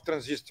production of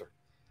transistor?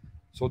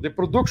 So the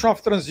production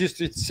of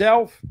transistor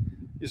itself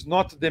is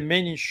not the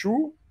main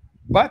issue,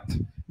 but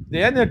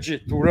the energy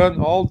to run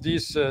all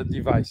these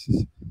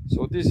devices.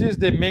 So this is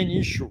the main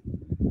issue.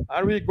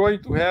 Are we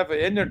going to have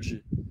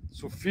energy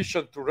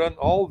sufficient to run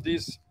all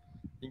this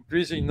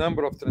increasing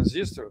number of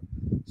transistors?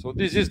 So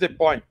this is the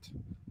point.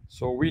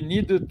 So we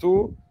needed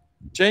to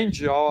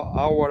change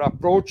our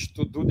approach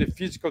to do the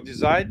physical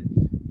design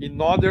in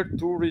order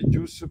to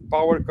reduce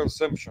power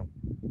consumption.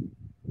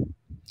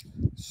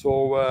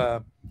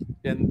 So,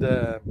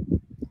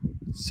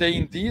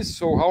 saying this,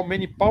 so how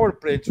many power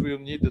plants will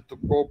need to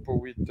cope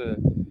with the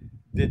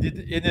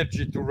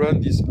energy to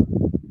run this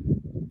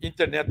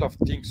Internet of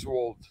Things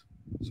world?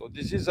 So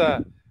this is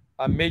a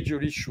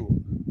major issue.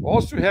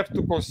 Also, you have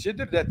to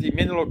consider that in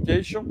many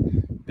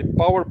locations, the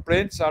power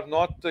plants are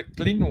not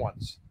clean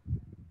ones.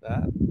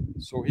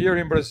 So here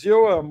in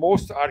Brazil,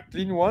 most are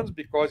clean ones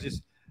because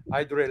it's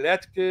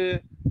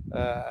hydroelectric,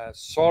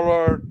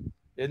 solar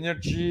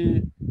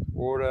energy,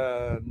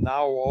 or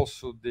now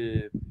also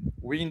the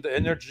wind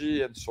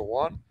energy and so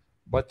on.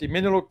 But in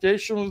many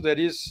locations, there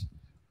is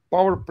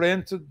power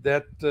plant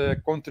that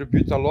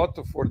contribute a lot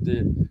for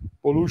the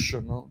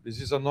pollution. No?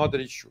 This is another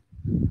issue.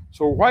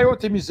 So why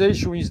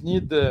optimization is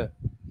needed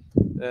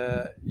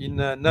in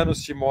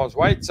nano-CMOS?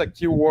 Why it's a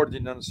key word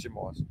in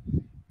nano-CMOS?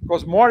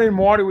 Because more and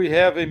more we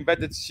have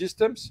embedded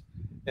systems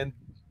and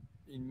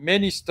in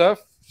many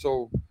stuff.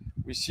 So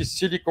we see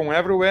silicon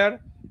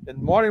everywhere, and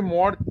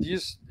more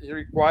this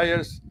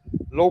requires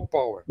low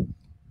power.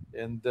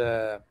 And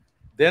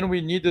then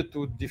we needed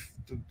to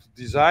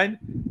design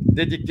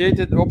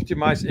dedicated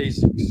optimized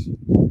ASICs.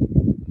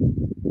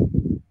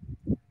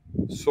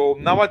 So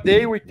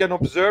nowadays we can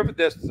observe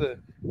that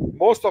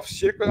most of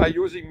circuits are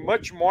using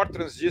much more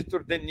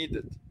transistors than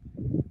needed.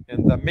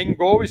 And the main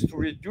goal is to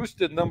reduce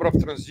the number of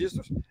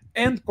transistors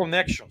and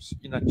connections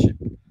in a chip.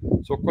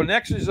 So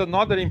connection is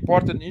another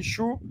important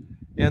issue,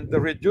 and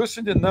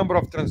reducing the number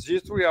of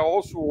transistors, we are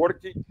also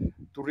working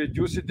to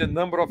reduce the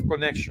number of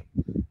connections.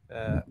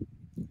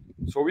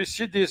 So we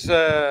see this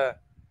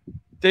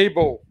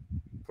table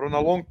from a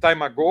long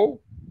time ago.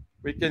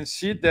 We can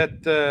see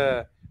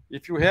that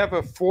if you have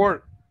a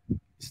 4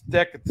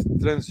 stacked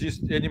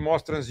transistor,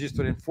 NMOS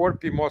transistor and 4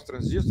 PMOS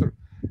transistor,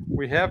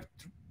 we have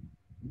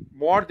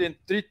more than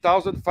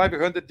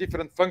 3,500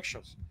 different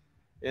functions.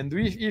 And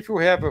if you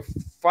have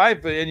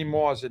 5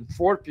 NMOS and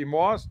 4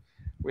 PMOS,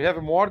 we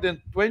have more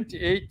than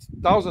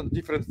 28,000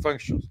 different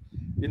functions.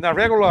 In a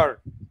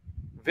regular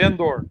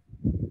vendor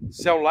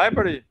cell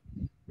library,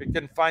 we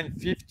can find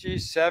 50,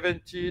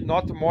 70,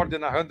 not more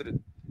than 100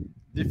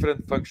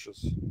 different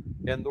functions,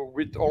 and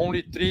with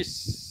only 3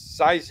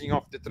 sizing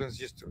of the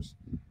transistors.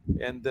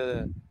 And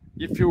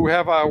if you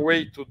have a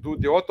way to do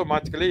the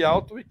automatic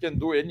layout, we can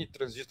do any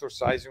transistor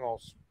sizing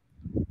also.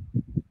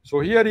 So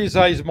here is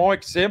a small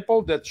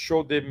example that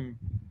shows the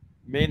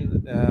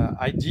main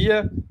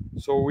idea.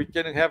 So we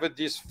can have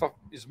this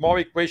small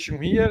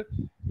equation here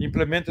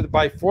implemented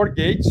by 4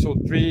 gates, so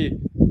 3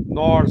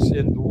 NORs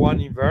and 1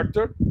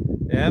 inverter,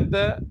 and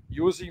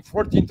using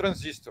 14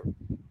 transistors.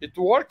 It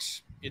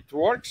works,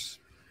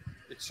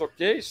 it's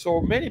okay.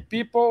 So many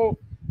people,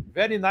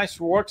 very nice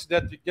works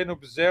that we can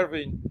observe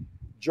in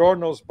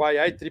journals by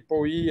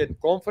IEEE and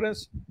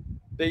conference.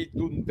 They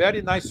do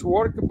very nice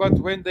work, but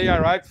when they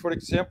arrive, for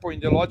example, in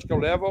the logical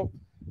level,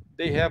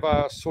 they have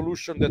a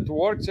solution that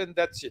works, and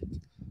that's it.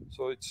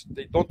 So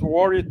they don't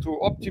worry to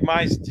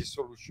optimize this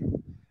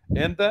solution.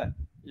 And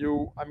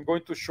I'm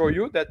going to show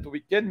you that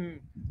we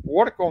can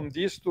work on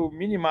this to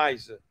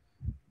minimize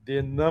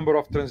the number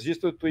of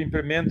transistors to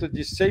implement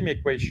the same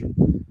equation.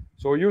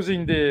 So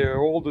using the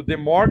old De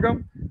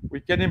Morgan, we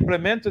can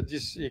implement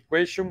this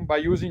equation by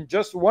using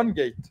just one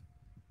gate.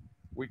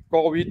 We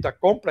call it a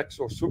complex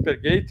or super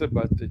gate,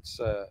 but it's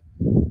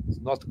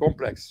not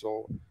complex.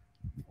 So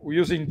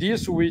using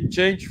this, we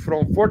change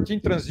from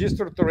 14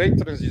 transistors to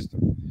 8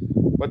 transistors.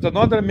 But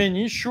another main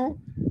issue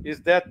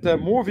is that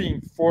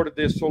moving for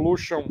the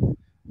solution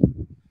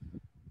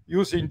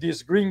using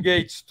these green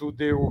gates to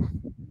the,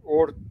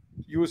 or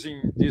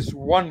using this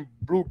one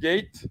blue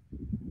gate,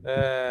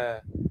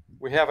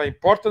 we have an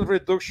important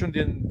reduction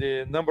in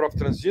the number of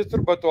transistors,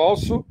 but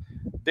also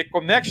the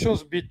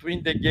connections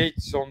between the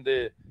gates on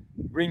the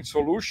green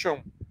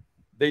solution,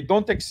 they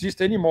don't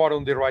exist anymore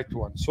on the right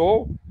one.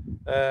 So,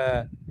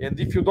 and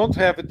if you don't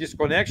have this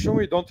connection,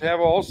 we don't have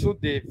also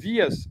the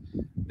vias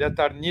that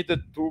are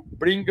needed to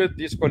bring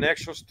these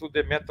connections to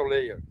the metal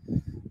layer.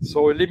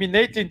 So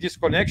eliminating this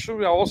connection,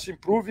 we are also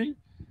improving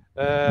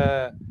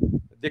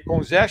the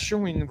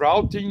congestion in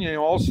routing, and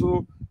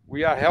also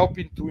we are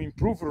helping to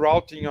improve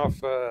routing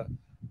of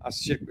a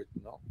circuit.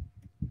 No?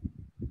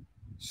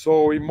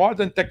 So in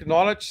modern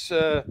technologies,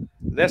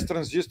 less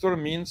transistor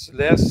means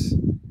less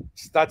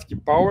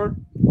static power,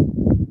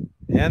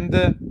 and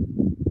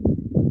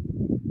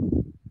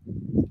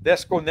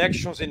less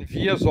connections and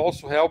vias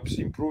also helps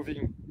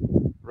improving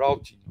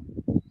routing.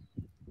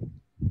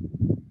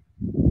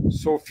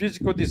 So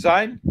physical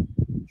design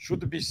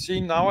should be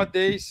seen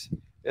nowadays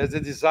as the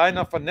design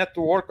of a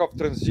network of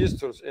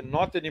transistors and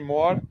not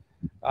anymore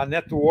a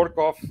network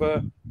of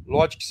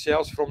logic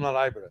cells from a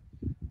library.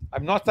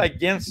 I'm not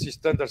against the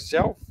standard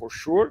cell, for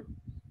sure.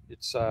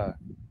 It's a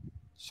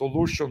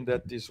solution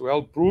that is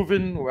well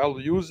proven, well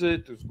used,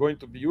 it's going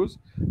to be used,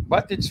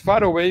 but it's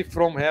far away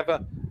from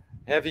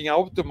having an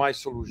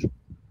optimized solution.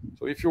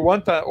 So if you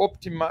want an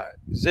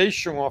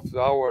optimization of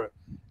our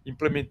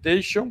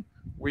implementation,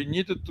 we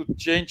needed to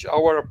change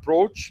our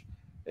approach.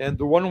 And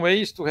one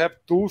way is to have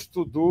tools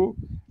to do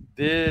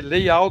the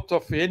layout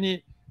of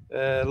any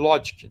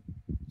logic.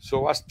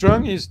 So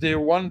Astran is the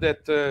one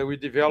that we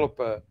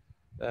developed.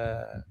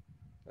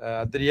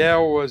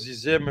 Adriel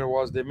Zizemer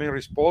was the main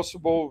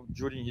responsible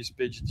during his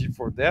PhD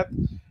for that.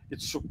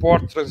 It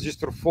supports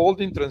transistor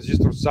folding,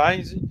 transistor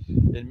sizing,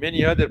 and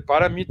many other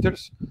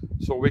parameters.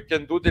 So we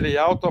can do the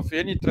layout of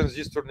any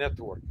transistor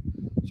network.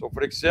 So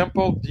for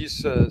example,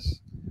 these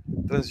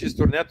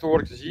transistor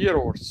networks here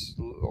or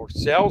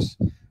cells,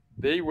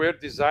 they were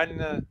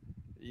designed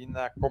in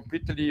a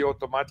completely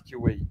automatic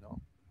way,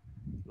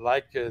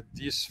 like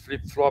this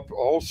flip-flop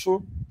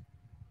also.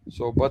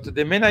 So, but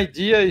the main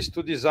idea is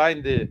to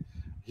design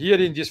here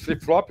in this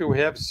flip-flop, we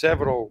have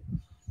several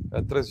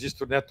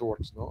transistor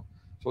networks.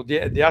 So the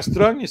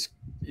Astran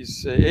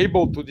is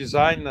able to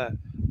design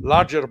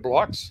larger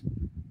blocks,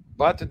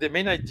 but the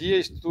main idea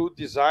is to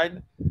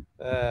design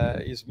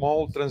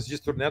small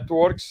transistor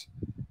networks.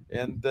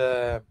 And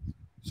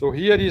so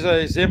here is an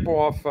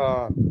example of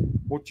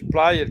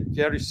multiplier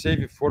carry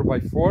save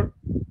 4x4,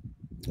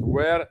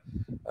 where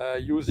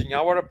using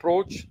our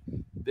approach,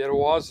 there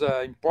was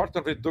an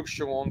important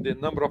reduction on the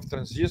number of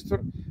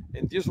transistors,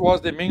 and this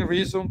was the main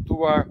reason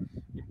to an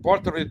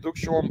important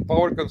reduction on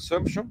power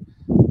consumption,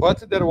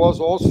 but there was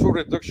also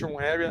reduction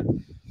area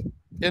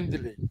and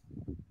delay.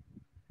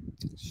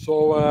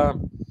 So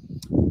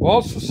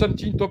also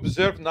something to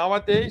observe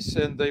nowadays,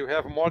 and you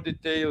have more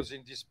details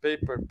in this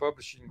paper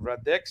published in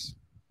Radex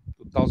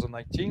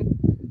 2019,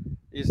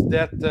 is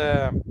that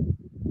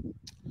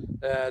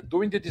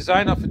doing the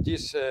design of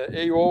this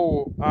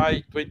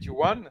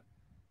AOI21,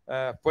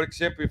 for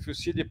example, if you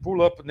see the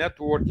pull-up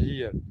network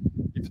here,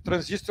 if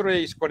transistor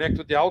A is connected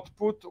to the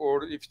output,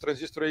 or if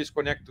transistor A is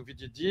connected to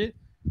VDD,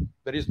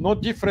 there is no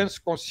difference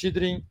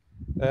considering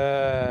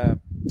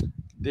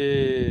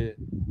the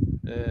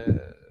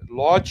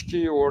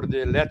logic or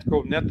the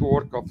electrical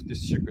network of the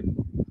circuit.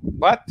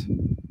 But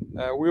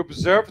we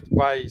observed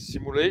by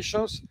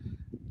simulations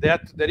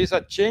that there is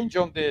a change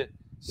on the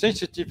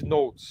sensitive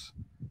nodes.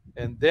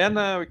 And then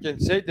we can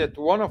say that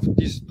one of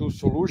these two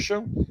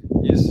solutions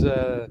is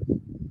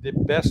the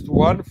best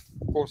one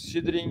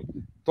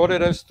considering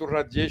tolerance to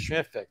radiation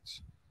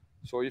effects.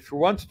 So if you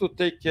want to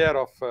take care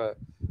of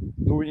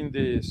doing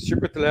the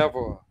circuit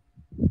level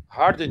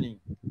hardening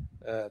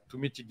to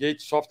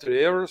mitigate software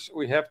errors,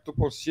 we have to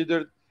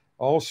consider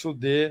also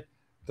the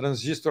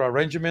transistor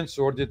arrangements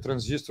or the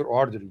transistor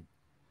ordering.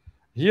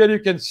 Here you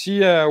can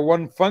see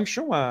one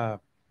function,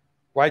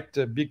 quite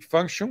a big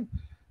function,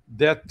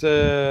 that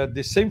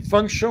the same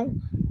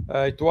function,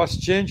 it was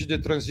changed the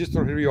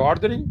transistor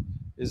reordering,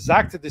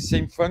 exactly the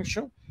same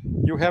function.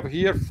 You have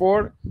here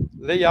 4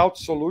 layout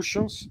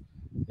solutions,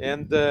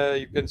 and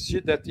you can see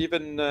that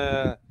even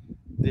the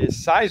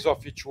size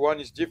of each one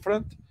is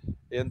different.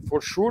 And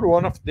for sure,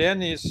 one of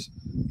them is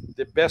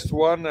the best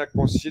one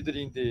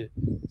considering the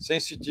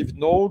sensitive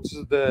nodes.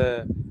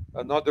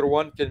 Another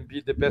one can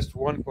be the best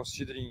one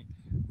considering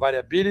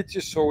variability.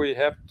 So we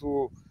have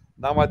to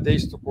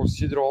nowadays to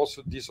consider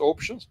also these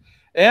options.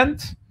 And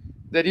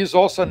there is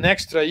also an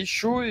extra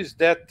issue, is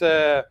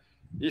that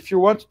if you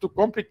want to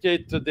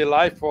complicate the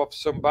life of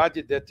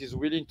somebody that is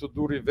willing to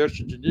do reverse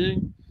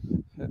engineering,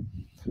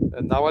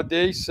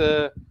 nowadays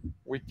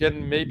we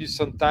can maybe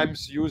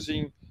sometimes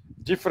using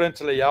different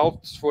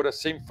layouts for the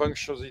same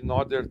functions in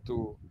order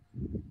to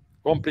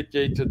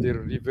complicate the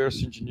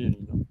reverse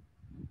engineering.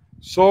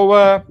 So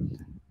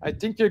I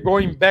think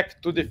going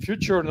back to the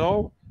future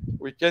now,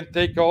 we can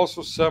take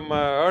also some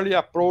early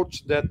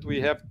approach that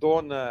we have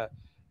done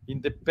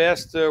in the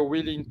past,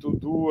 willing to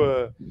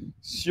do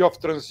C of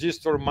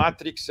transistor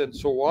matrix and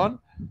so on,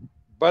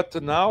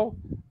 but now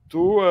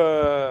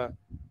to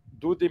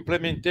do the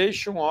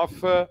implementation of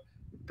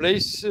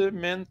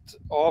placement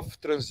of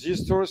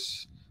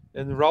transistors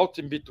and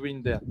routing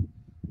between them.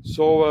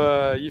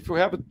 So if you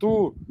have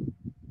two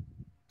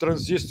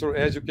transistors,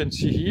 as you can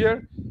see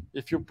here,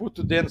 if you put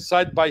them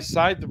side by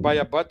side by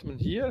a button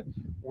here,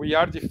 we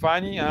are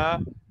defining a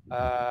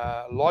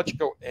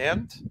logical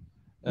AND.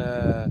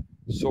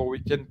 So we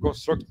can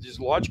construct this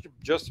logic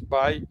just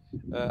by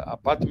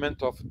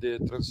abutment of the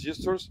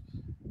transistors.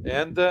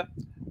 And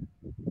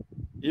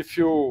if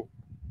you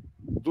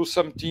do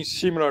something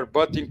similar,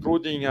 but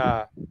including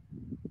a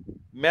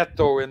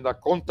metal and a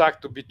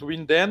contact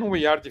between them,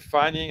 we are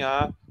defining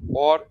a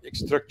OR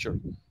structure.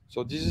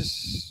 So this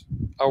is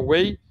a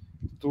way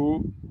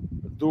to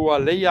do a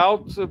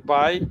layout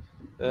by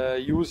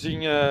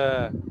using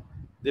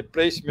the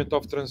placement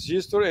of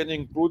transistor and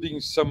including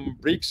some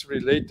bricks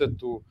related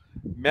to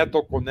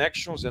metal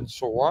connections and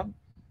so on.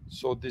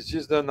 So this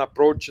is an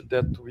approach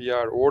that we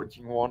are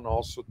working on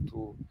also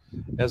to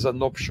as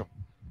an option.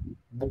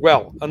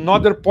 Well,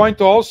 another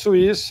point also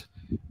is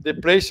the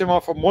placement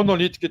of a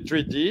monolithic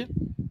 3D.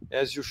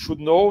 As you should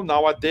know,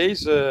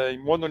 nowadays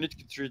in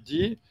monolithic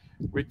 3D,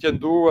 we can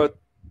do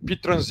P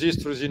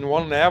transistors in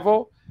one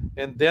level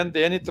and then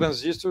the N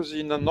transistors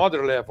in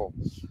another level.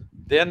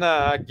 Then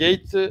a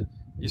gate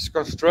is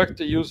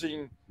constructed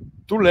using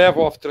two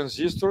levels of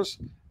transistors,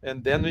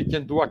 and then we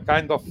can do a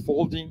kind of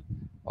folding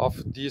of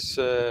this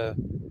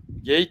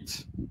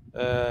gate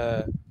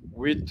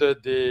with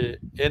the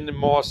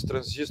NMOS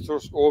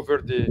transistors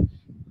over the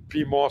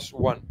PMOS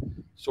one.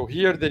 So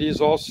here there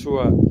is also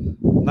a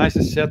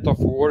nice set of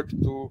work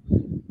to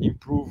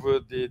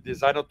improve the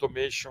design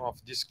automation of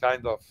this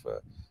kind of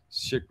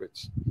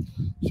circuits.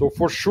 So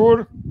for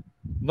sure,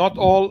 not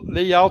all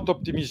layout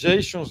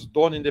optimizations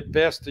done in the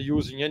past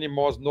using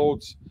NMOS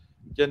nodes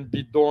can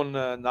be done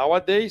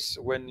nowadays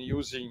when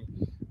using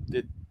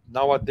the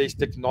nowadays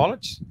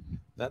technologies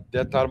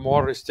that are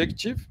more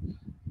restrictive.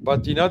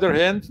 But on the other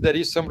hand, there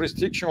is some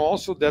restriction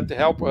also that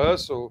help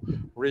us to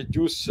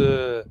reduce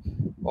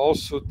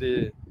also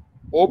the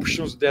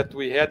options that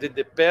we had in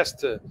the past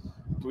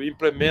to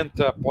implement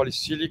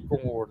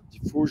polysilicon or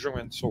diffusion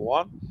and so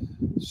on.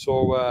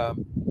 So,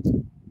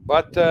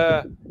 but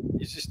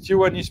it's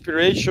still an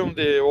inspiration,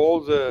 the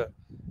old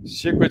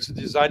circuits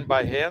designed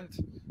by hand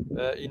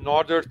in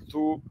order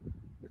to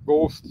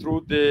go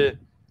through the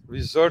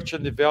research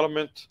and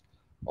development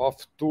of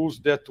tools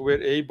that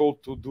were able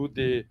to do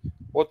the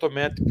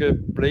automatic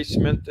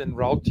placement and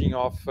routing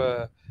of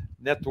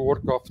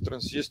network of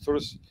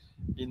transistors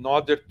in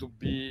order to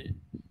be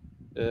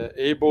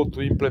able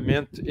to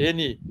implement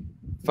any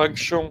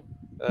function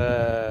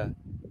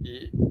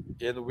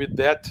and with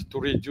that to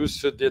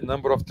reduce the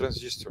number of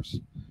transistors.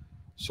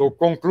 So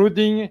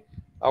concluding,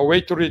 a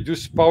way to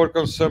reduce power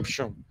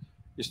consumption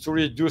is to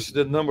reduce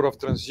the number of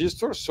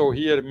transistors. So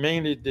here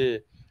mainly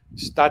the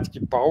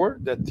static power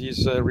that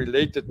is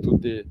related to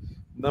the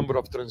number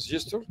of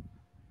transistors.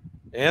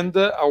 And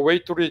a way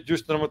to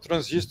reduce the number of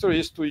transistors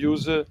is to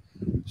use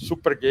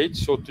super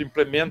gates, so to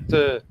implement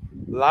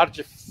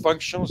large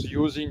functions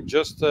using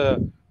just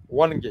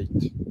one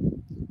gate.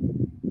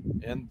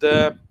 And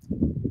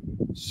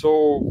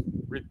so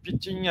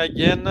repeating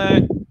again,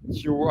 a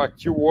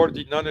keyword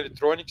in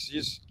nanoelectronics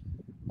is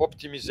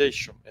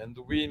optimization. And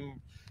we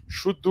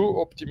should do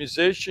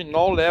optimization in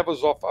all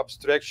levels of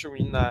abstraction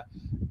in a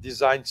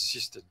design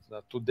system.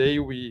 Today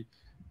we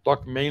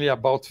talk mainly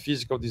about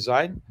physical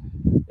design.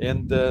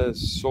 And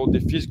so the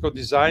physical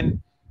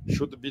design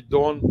should be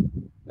done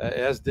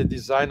as the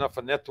design of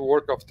a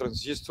network of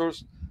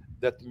transistors.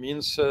 That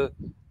means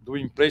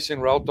doing place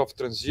and route of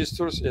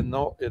transistors and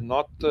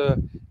not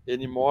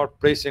anymore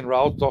place and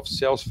route of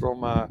cells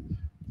from a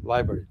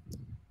library.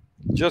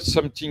 Just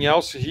something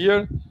else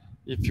here.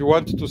 If you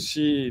want to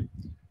see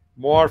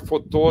more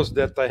photos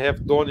that I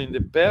have done in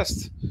the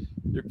past,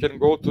 you can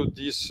go to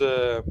this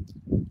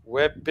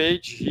web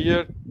page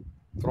here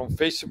from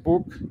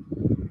Facebook,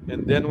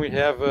 and then we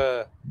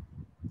have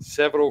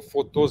several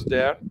photos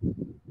there,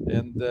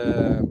 and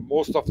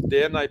most of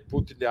them I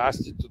put in the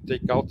ASCII to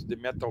take out the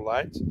metal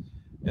lines,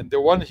 and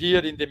the one here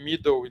in the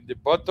middle, in the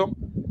bottom,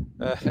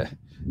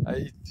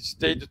 I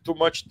stayed too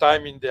much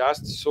time in the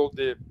ASCII, so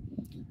the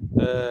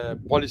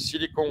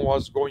polysilicon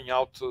was going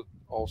out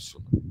also.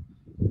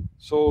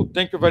 So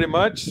thank you very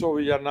much. So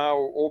we are now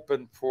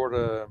open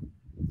for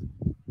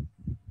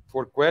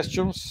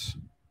questions.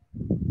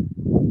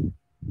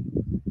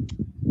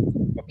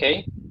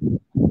 Okay.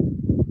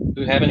 Do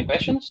you have any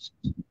questions?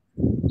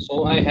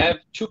 So I have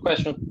two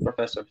questions,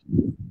 Professor.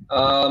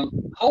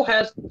 How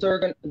has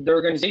the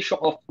organization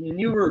of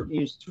newer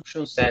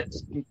instruction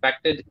sets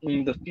impacted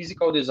in the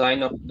physical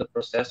design of the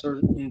processor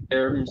in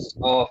terms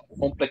of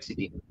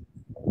complexity?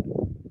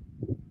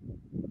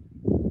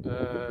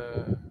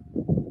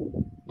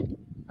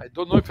 I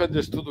don't know if I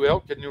understood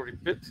well. Can you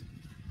repeat?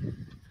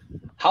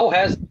 How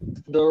has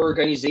the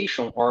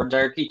organization or the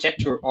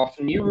architecture of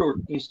newer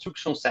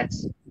instruction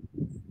sets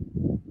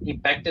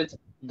impacted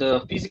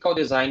the physical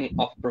design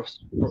of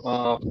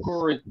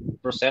current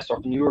processor,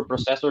 of newer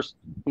processors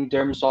in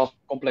terms of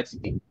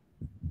complexity?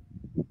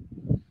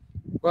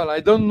 Well, I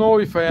don't know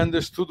if I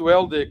understood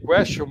well the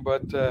question,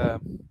 but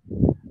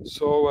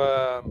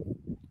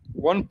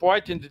one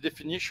point in the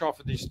definition of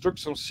the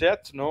instruction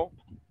set, no,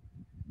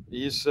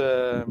 is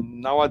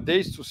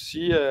nowadays to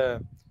see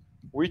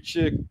which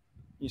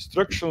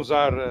instructions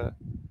are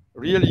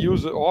really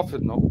used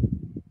often, no?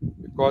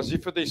 Because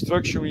if the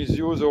instruction is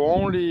used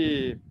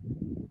only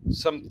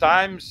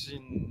sometimes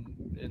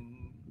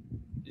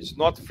it's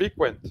not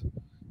frequent,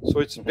 so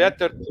it's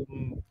better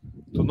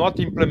to not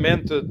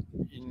implement it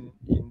in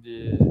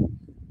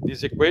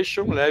this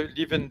equation,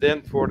 even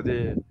then for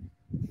the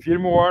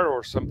firmware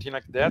or something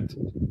like that.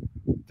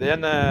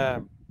 Then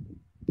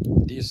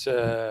this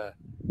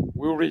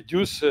will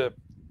reduce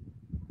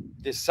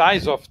the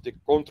size of the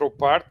control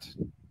part,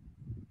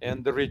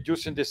 and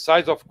reducing the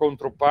size of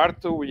control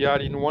part, we are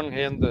in one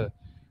hand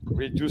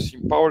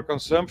reducing power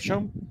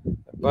consumption,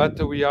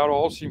 but we are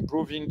also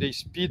improving the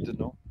speed,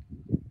 no?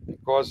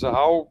 Because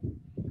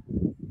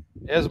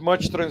as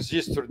much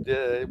transistor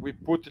we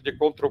put the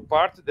control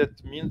part,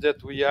 that means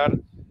that we are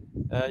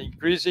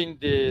increasing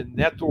the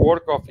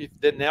network of if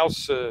then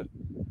else,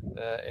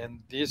 and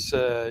this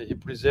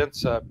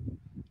represents a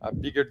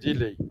bigger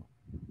delay.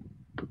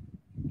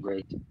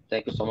 Great,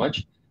 thank you so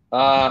much.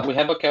 We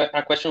have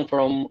a question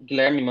from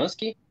Guilherme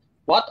Mansky.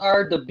 What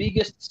are the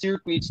biggest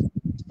circuits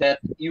that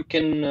you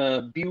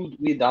can build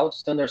without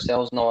standard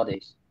cells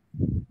nowadays?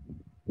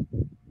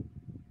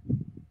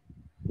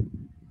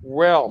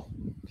 Well,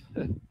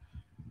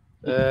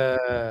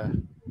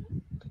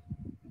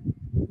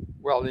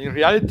 well, in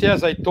reality,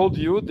 as I told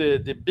you,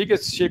 the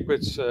biggest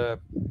circuits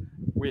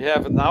we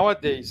have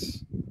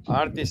nowadays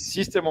are the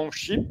system on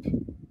chip,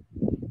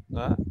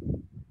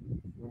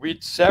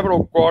 with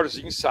several cores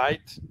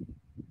inside,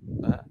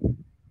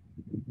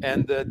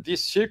 and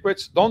these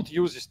circuits don't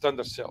use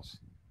standard cells.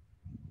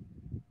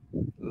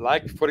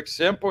 Like, for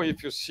example,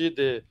 if you see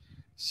the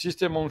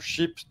system on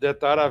chips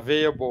that are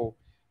available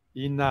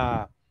in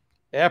a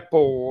Apple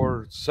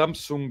or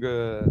Samsung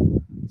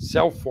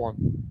cell phone,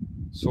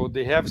 so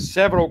they have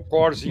several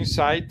cores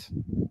inside.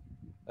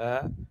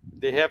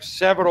 They have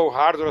several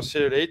hardware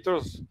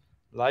accelerators,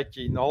 like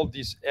in all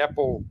these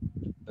Apple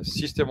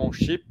system on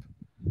chip,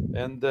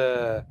 and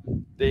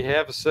they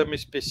have some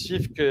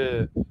specific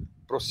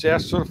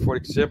processor, for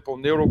example,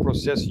 neural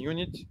processing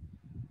unit.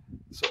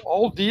 So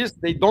all these,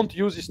 they don't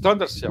use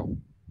standard cell.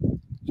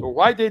 So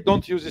why they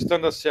don't use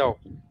standard cell?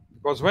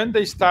 Because when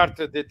they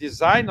started the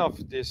design of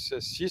these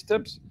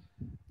systems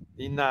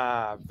in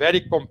a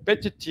very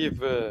competitive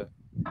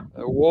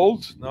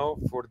world, no,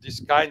 for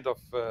this kind of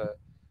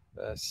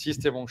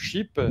system on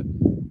chip,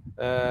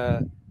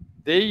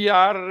 they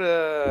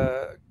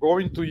are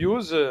going to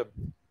use,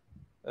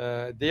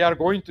 they are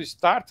going to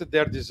start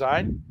their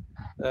design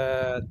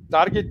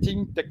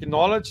targeting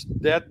technology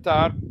that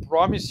are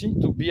promising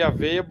to be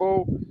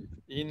available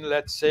in,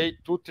 let's say,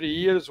 2-3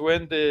 years,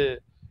 when the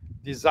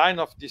design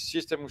of the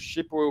system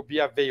chip will be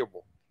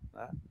available.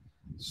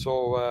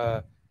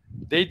 So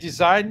they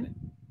design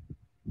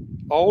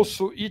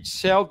also each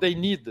cell they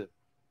need,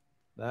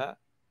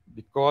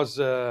 because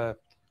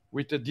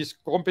with this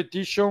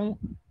competition,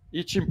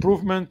 each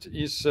improvement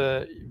is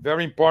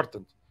very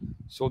important.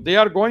 So they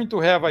are going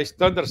to have a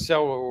standard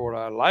cell or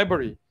a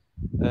library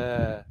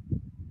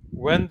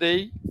when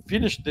they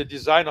finish the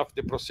design of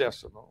the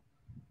processor. No?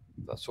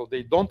 So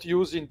they don't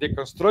use in the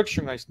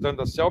construction a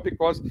standard cell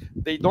because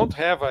they don't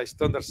have a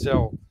standard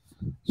cell.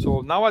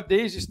 So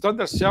nowadays,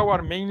 standard cell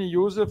are mainly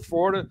used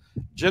for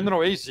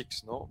general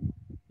ASICs. No,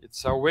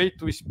 it's a way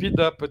to speed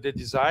up the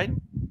design.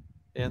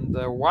 And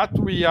what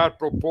we are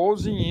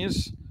proposing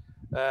is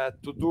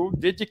to do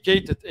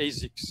dedicated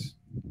ASICs,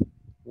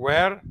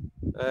 where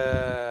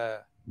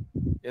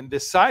and the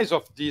size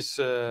of this,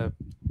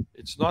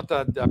 it's not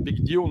a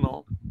big deal,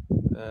 no.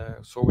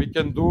 So we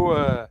can do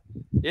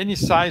any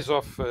size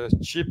of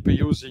chip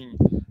using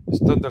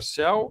standard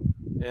cell,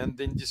 and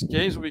in this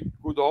case, we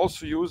could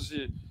also use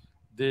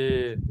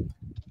the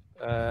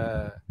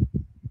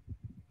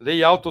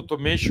layout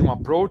automation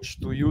approach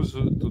to use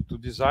to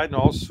design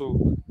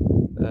also.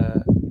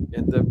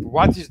 And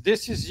what is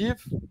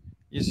decisive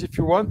is if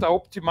you want an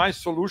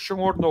optimized solution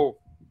or no.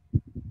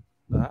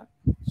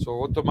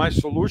 So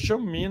optimized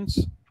solution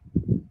means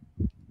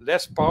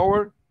less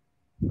power,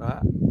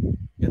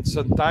 and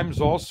sometimes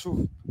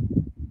also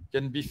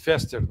can be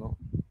faster. No?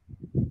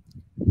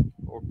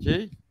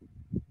 Okay.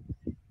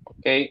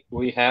 Okay,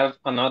 we have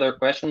another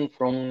question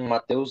from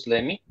Mateus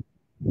Leme.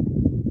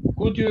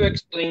 Could you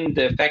explain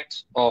the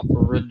effects of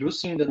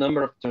reducing the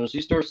number of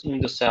transistors in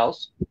the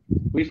cells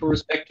with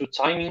respect to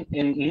timing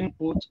and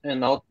input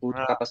and output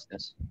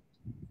capacitance?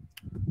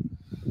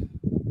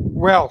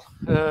 Well,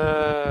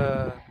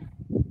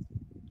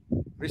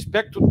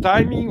 respect to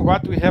timing,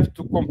 what we have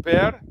to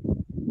compare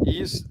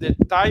is the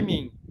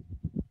timing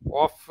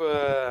of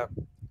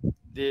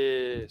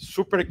the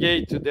super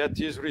gate that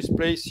is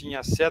replacing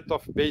a set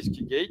of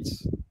basic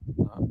gates.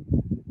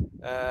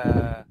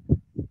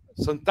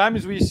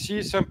 Sometimes we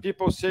see some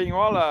people saying,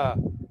 well,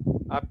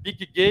 a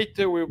big gate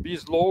will be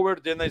slower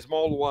than a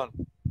small one.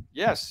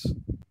 Yes,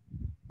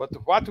 but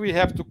what we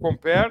have to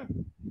compare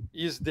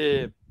is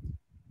the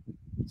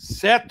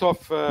set of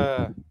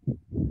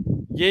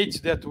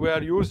gates that we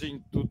are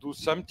using to do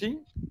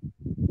something,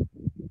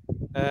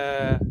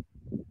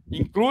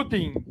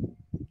 including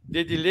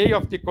the delay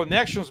of the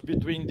connections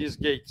between these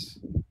gates.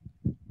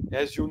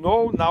 As you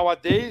know,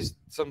 nowadays,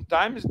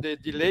 sometimes the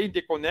delay in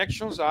the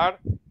connections are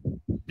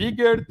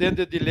bigger than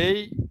the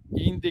delay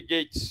in the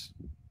gates.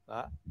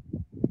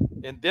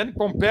 And then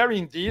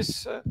comparing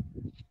this,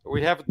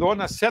 we have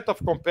done a set of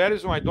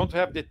comparison. I don't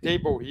have the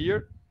table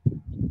here,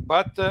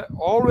 but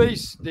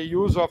always the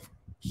use of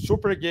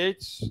super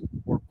gates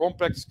or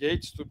complex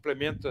gates to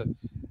implement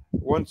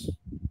one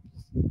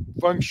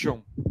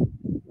function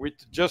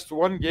with just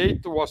one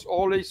gate was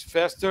always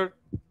faster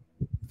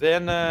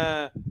than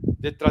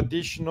the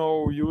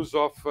traditional use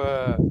of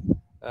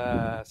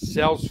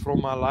cells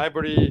from a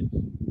library,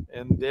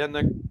 and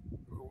then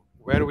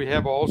where we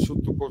have also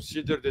to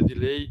consider the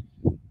delay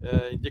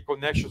in the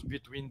connections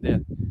between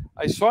them.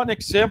 I saw an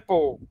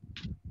example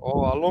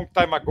a long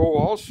time ago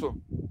also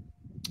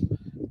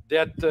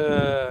that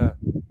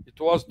it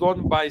was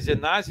done by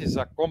Zenasis,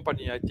 a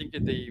company. I think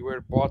they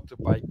were bought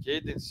by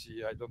Cadence.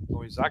 I don't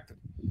know exactly.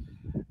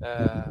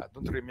 I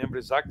don't remember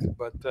exactly,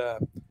 but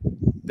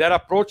their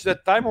approach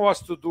that time was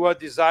to do a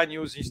design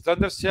using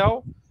standard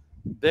cell.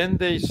 Then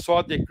they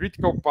saw the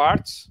critical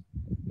parts,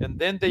 and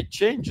then they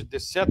changed the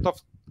set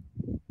of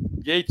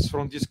gates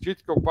from this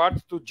critical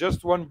part to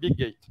just one big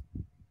gate.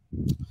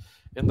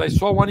 And I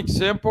saw one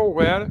example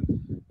where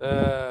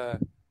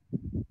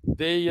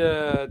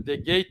the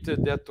gate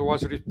that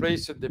was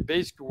replaced, the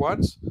basic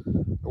ones,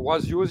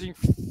 was using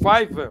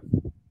 5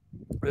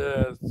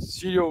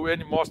 serial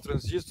NMOS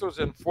transistors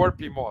and 4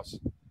 PMOS,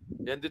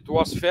 and it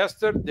was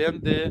faster than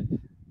the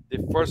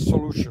first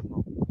solution.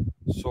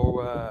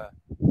 So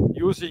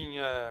using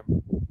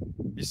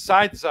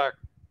besides a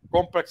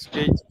complex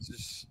gate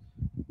is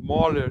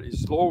smaller,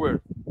 is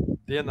slower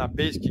than a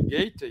basic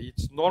gate,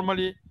 it's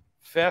normally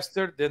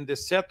faster than the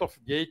set of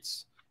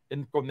gates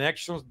and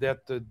connections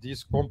that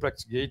this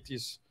complex gate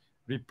is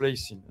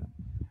replacing.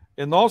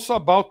 And also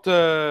about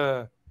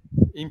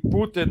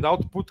input and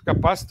output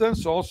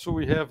capacitance, also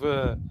we have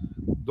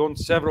done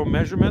several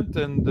measurements,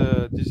 and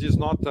this is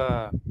not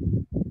a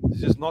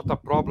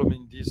problem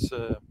in this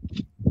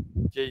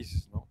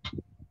case. No?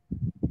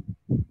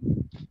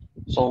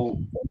 So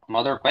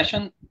another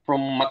question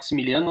from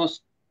Maximiliano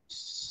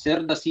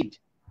Cerdacid.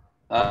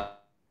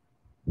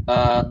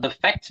 The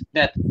fact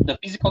that the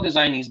physical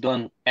design is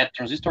done at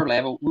transistor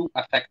level will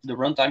affect the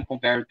runtime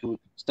compared to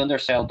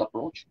standard cell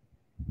approach?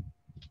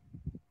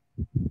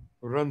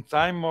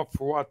 Runtime of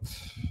what?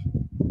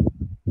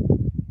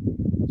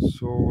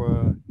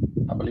 So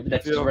I believe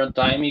that's the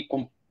runtime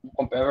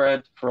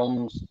compared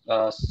from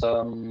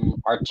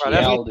some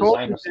RTL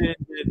designers.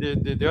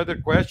 The other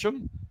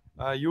question,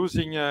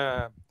 using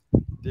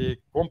the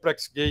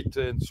complex gate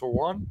and so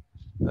on,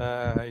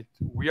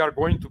 we are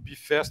going to be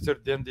faster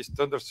than the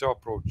standard cell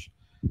approach.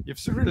 If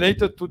it's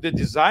related to the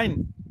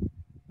design,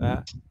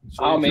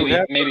 so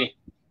maybe.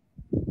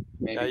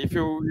 If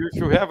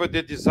you have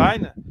the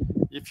design,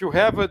 if you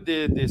have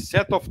the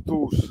set of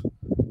tools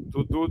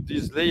to do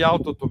this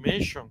layout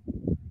automation,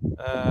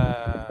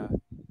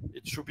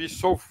 it should be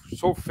so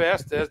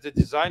fast as the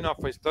design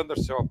of a standard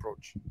cell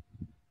approach.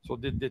 So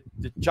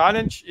the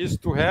challenge is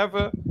to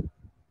have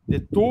the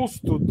tools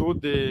to do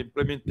the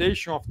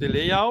implementation of the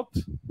layout,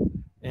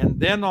 and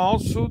then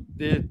also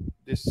the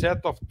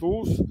set of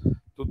tools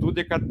to do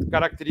the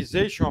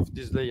characterization of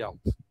this layout.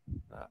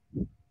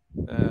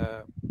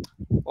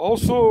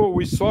 Also,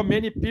 we saw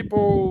many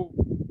people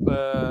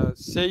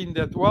saying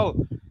that, well,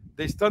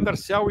 the standard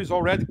cell is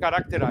already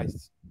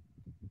characterized.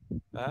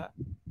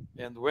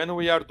 And when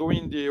we are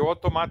doing the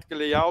automatic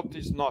layout,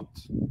 it's not.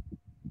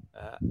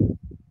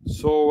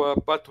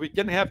 But we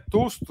can have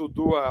tools to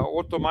do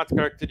automatic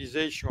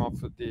characterization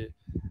of the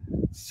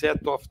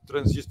set of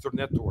transistor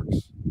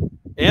networks.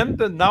 And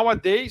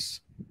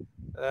nowadays,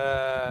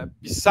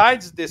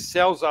 besides the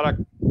cells are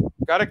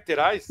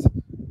characterized,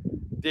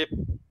 the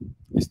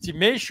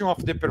estimation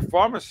of the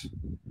performance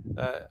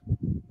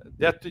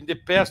that in the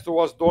past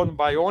was done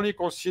by only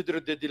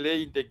considering the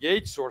delay in the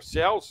gates or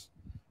cells,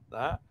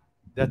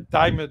 that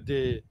time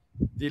the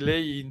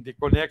delay in the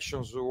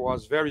connections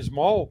was very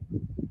small.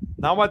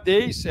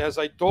 Nowadays, as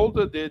I told,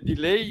 the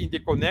delay in the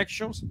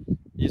connections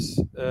is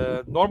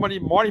normally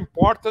more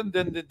important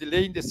than the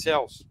delay in the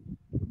cells.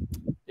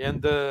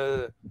 And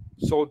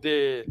so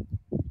the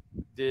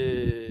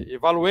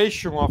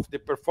evaluation of the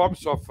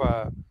performance of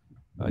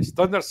a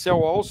standard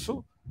cell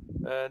also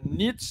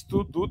needs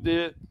to do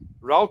the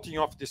routing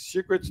of the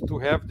circuits to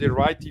have the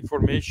right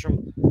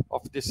information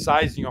of the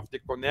sizing of the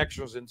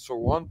connections and so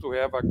on to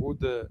have a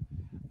good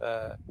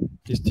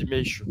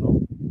estimation.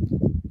 No?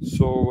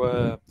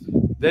 So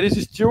there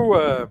is still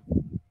a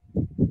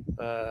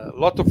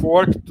lot of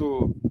work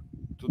to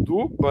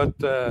do, but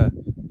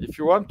if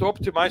you want to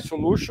optimize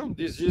solution,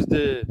 this is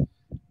the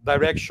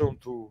direction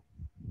to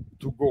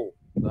go.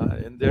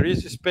 And there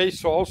is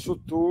space also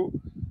to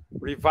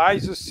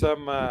revise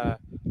some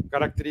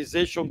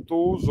characterization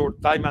tools or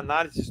time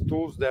analysis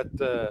tools that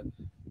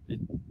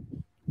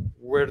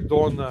were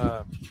done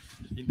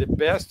in the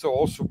past,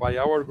 also by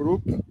our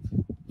group,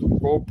 to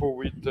cope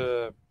with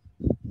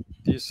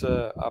this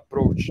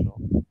approach. No?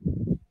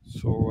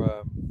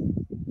 So,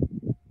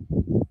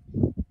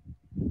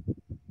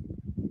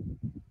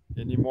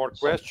 any more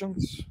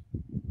questions?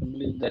 I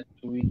believe that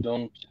we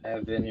don't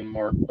have any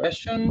more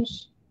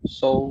questions.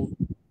 So,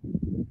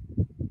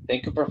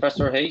 thank you,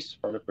 Professor Reis,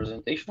 for the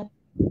presentation.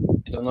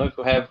 I don't know if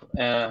you have,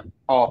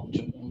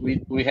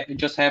 we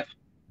just have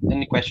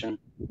any question.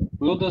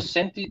 Will the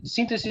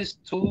synthesis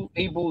tool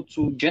able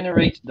to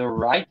generate the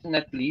right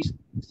netlists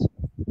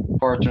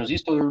for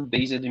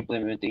transistor-based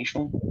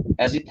implementation,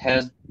 as it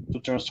has to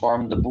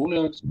transform the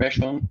Boolean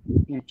expression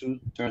into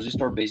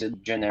transistor-based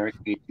generic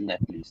gate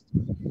netlist?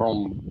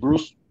 From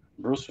Bruce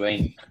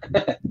Wayne.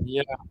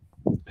 Yeah.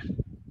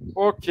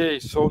 Okay,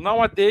 so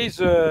nowadays,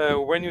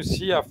 when you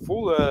see a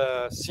full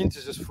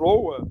synthesis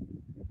flow,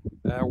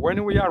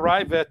 when we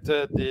arrive at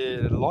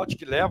the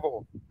logic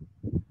level,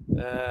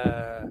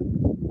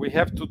 we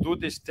have to do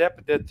the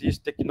step that is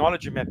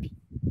technology mapping.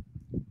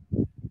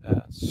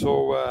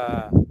 So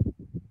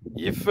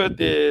if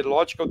the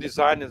logical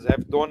designers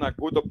have done a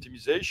good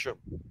optimization,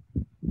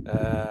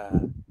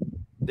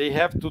 they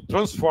have to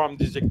transform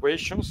these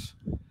equations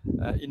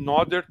in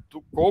order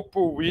to cope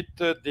with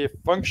the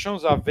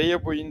functions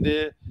available in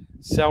the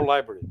cell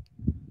library.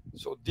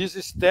 So this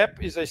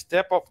step is a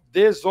step of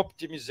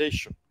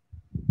desoptimization.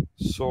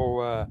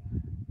 So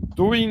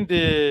doing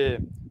the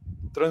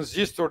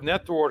transistor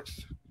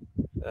networks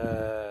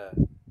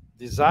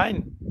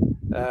design,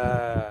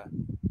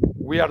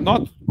 we are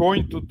not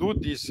going to do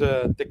this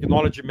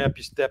technology map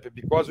step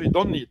because we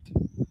don't need.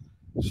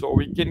 So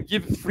we can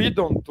give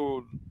freedom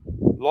to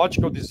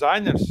logical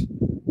designers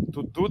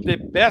to do the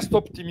best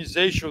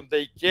optimization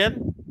they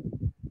can,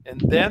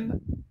 and then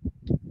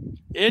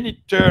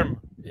any term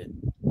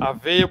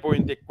available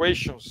in the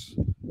equations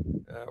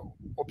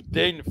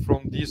obtained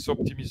from this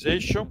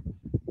optimization,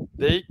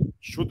 they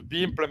should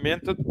be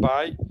implemented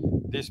by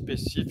the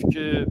specific,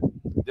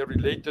 the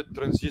related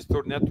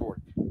transistor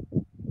network.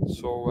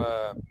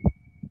 So,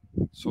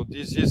 so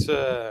this is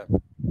a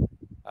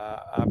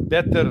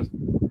better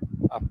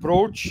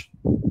approach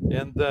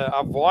and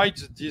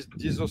avoids this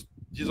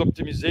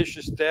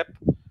optimization step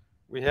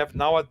we have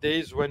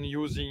nowadays when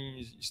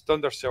using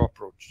standard cell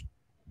approach.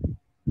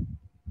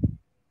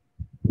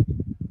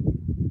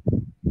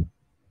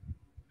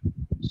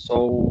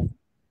 So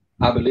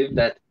I believe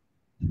that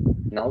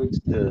now it's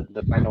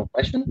the final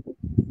question.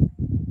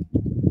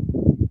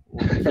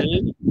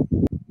 Okay.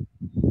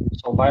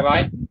 So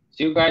bye-bye.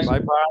 See you guys.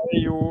 Bye-bye,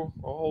 you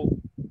all.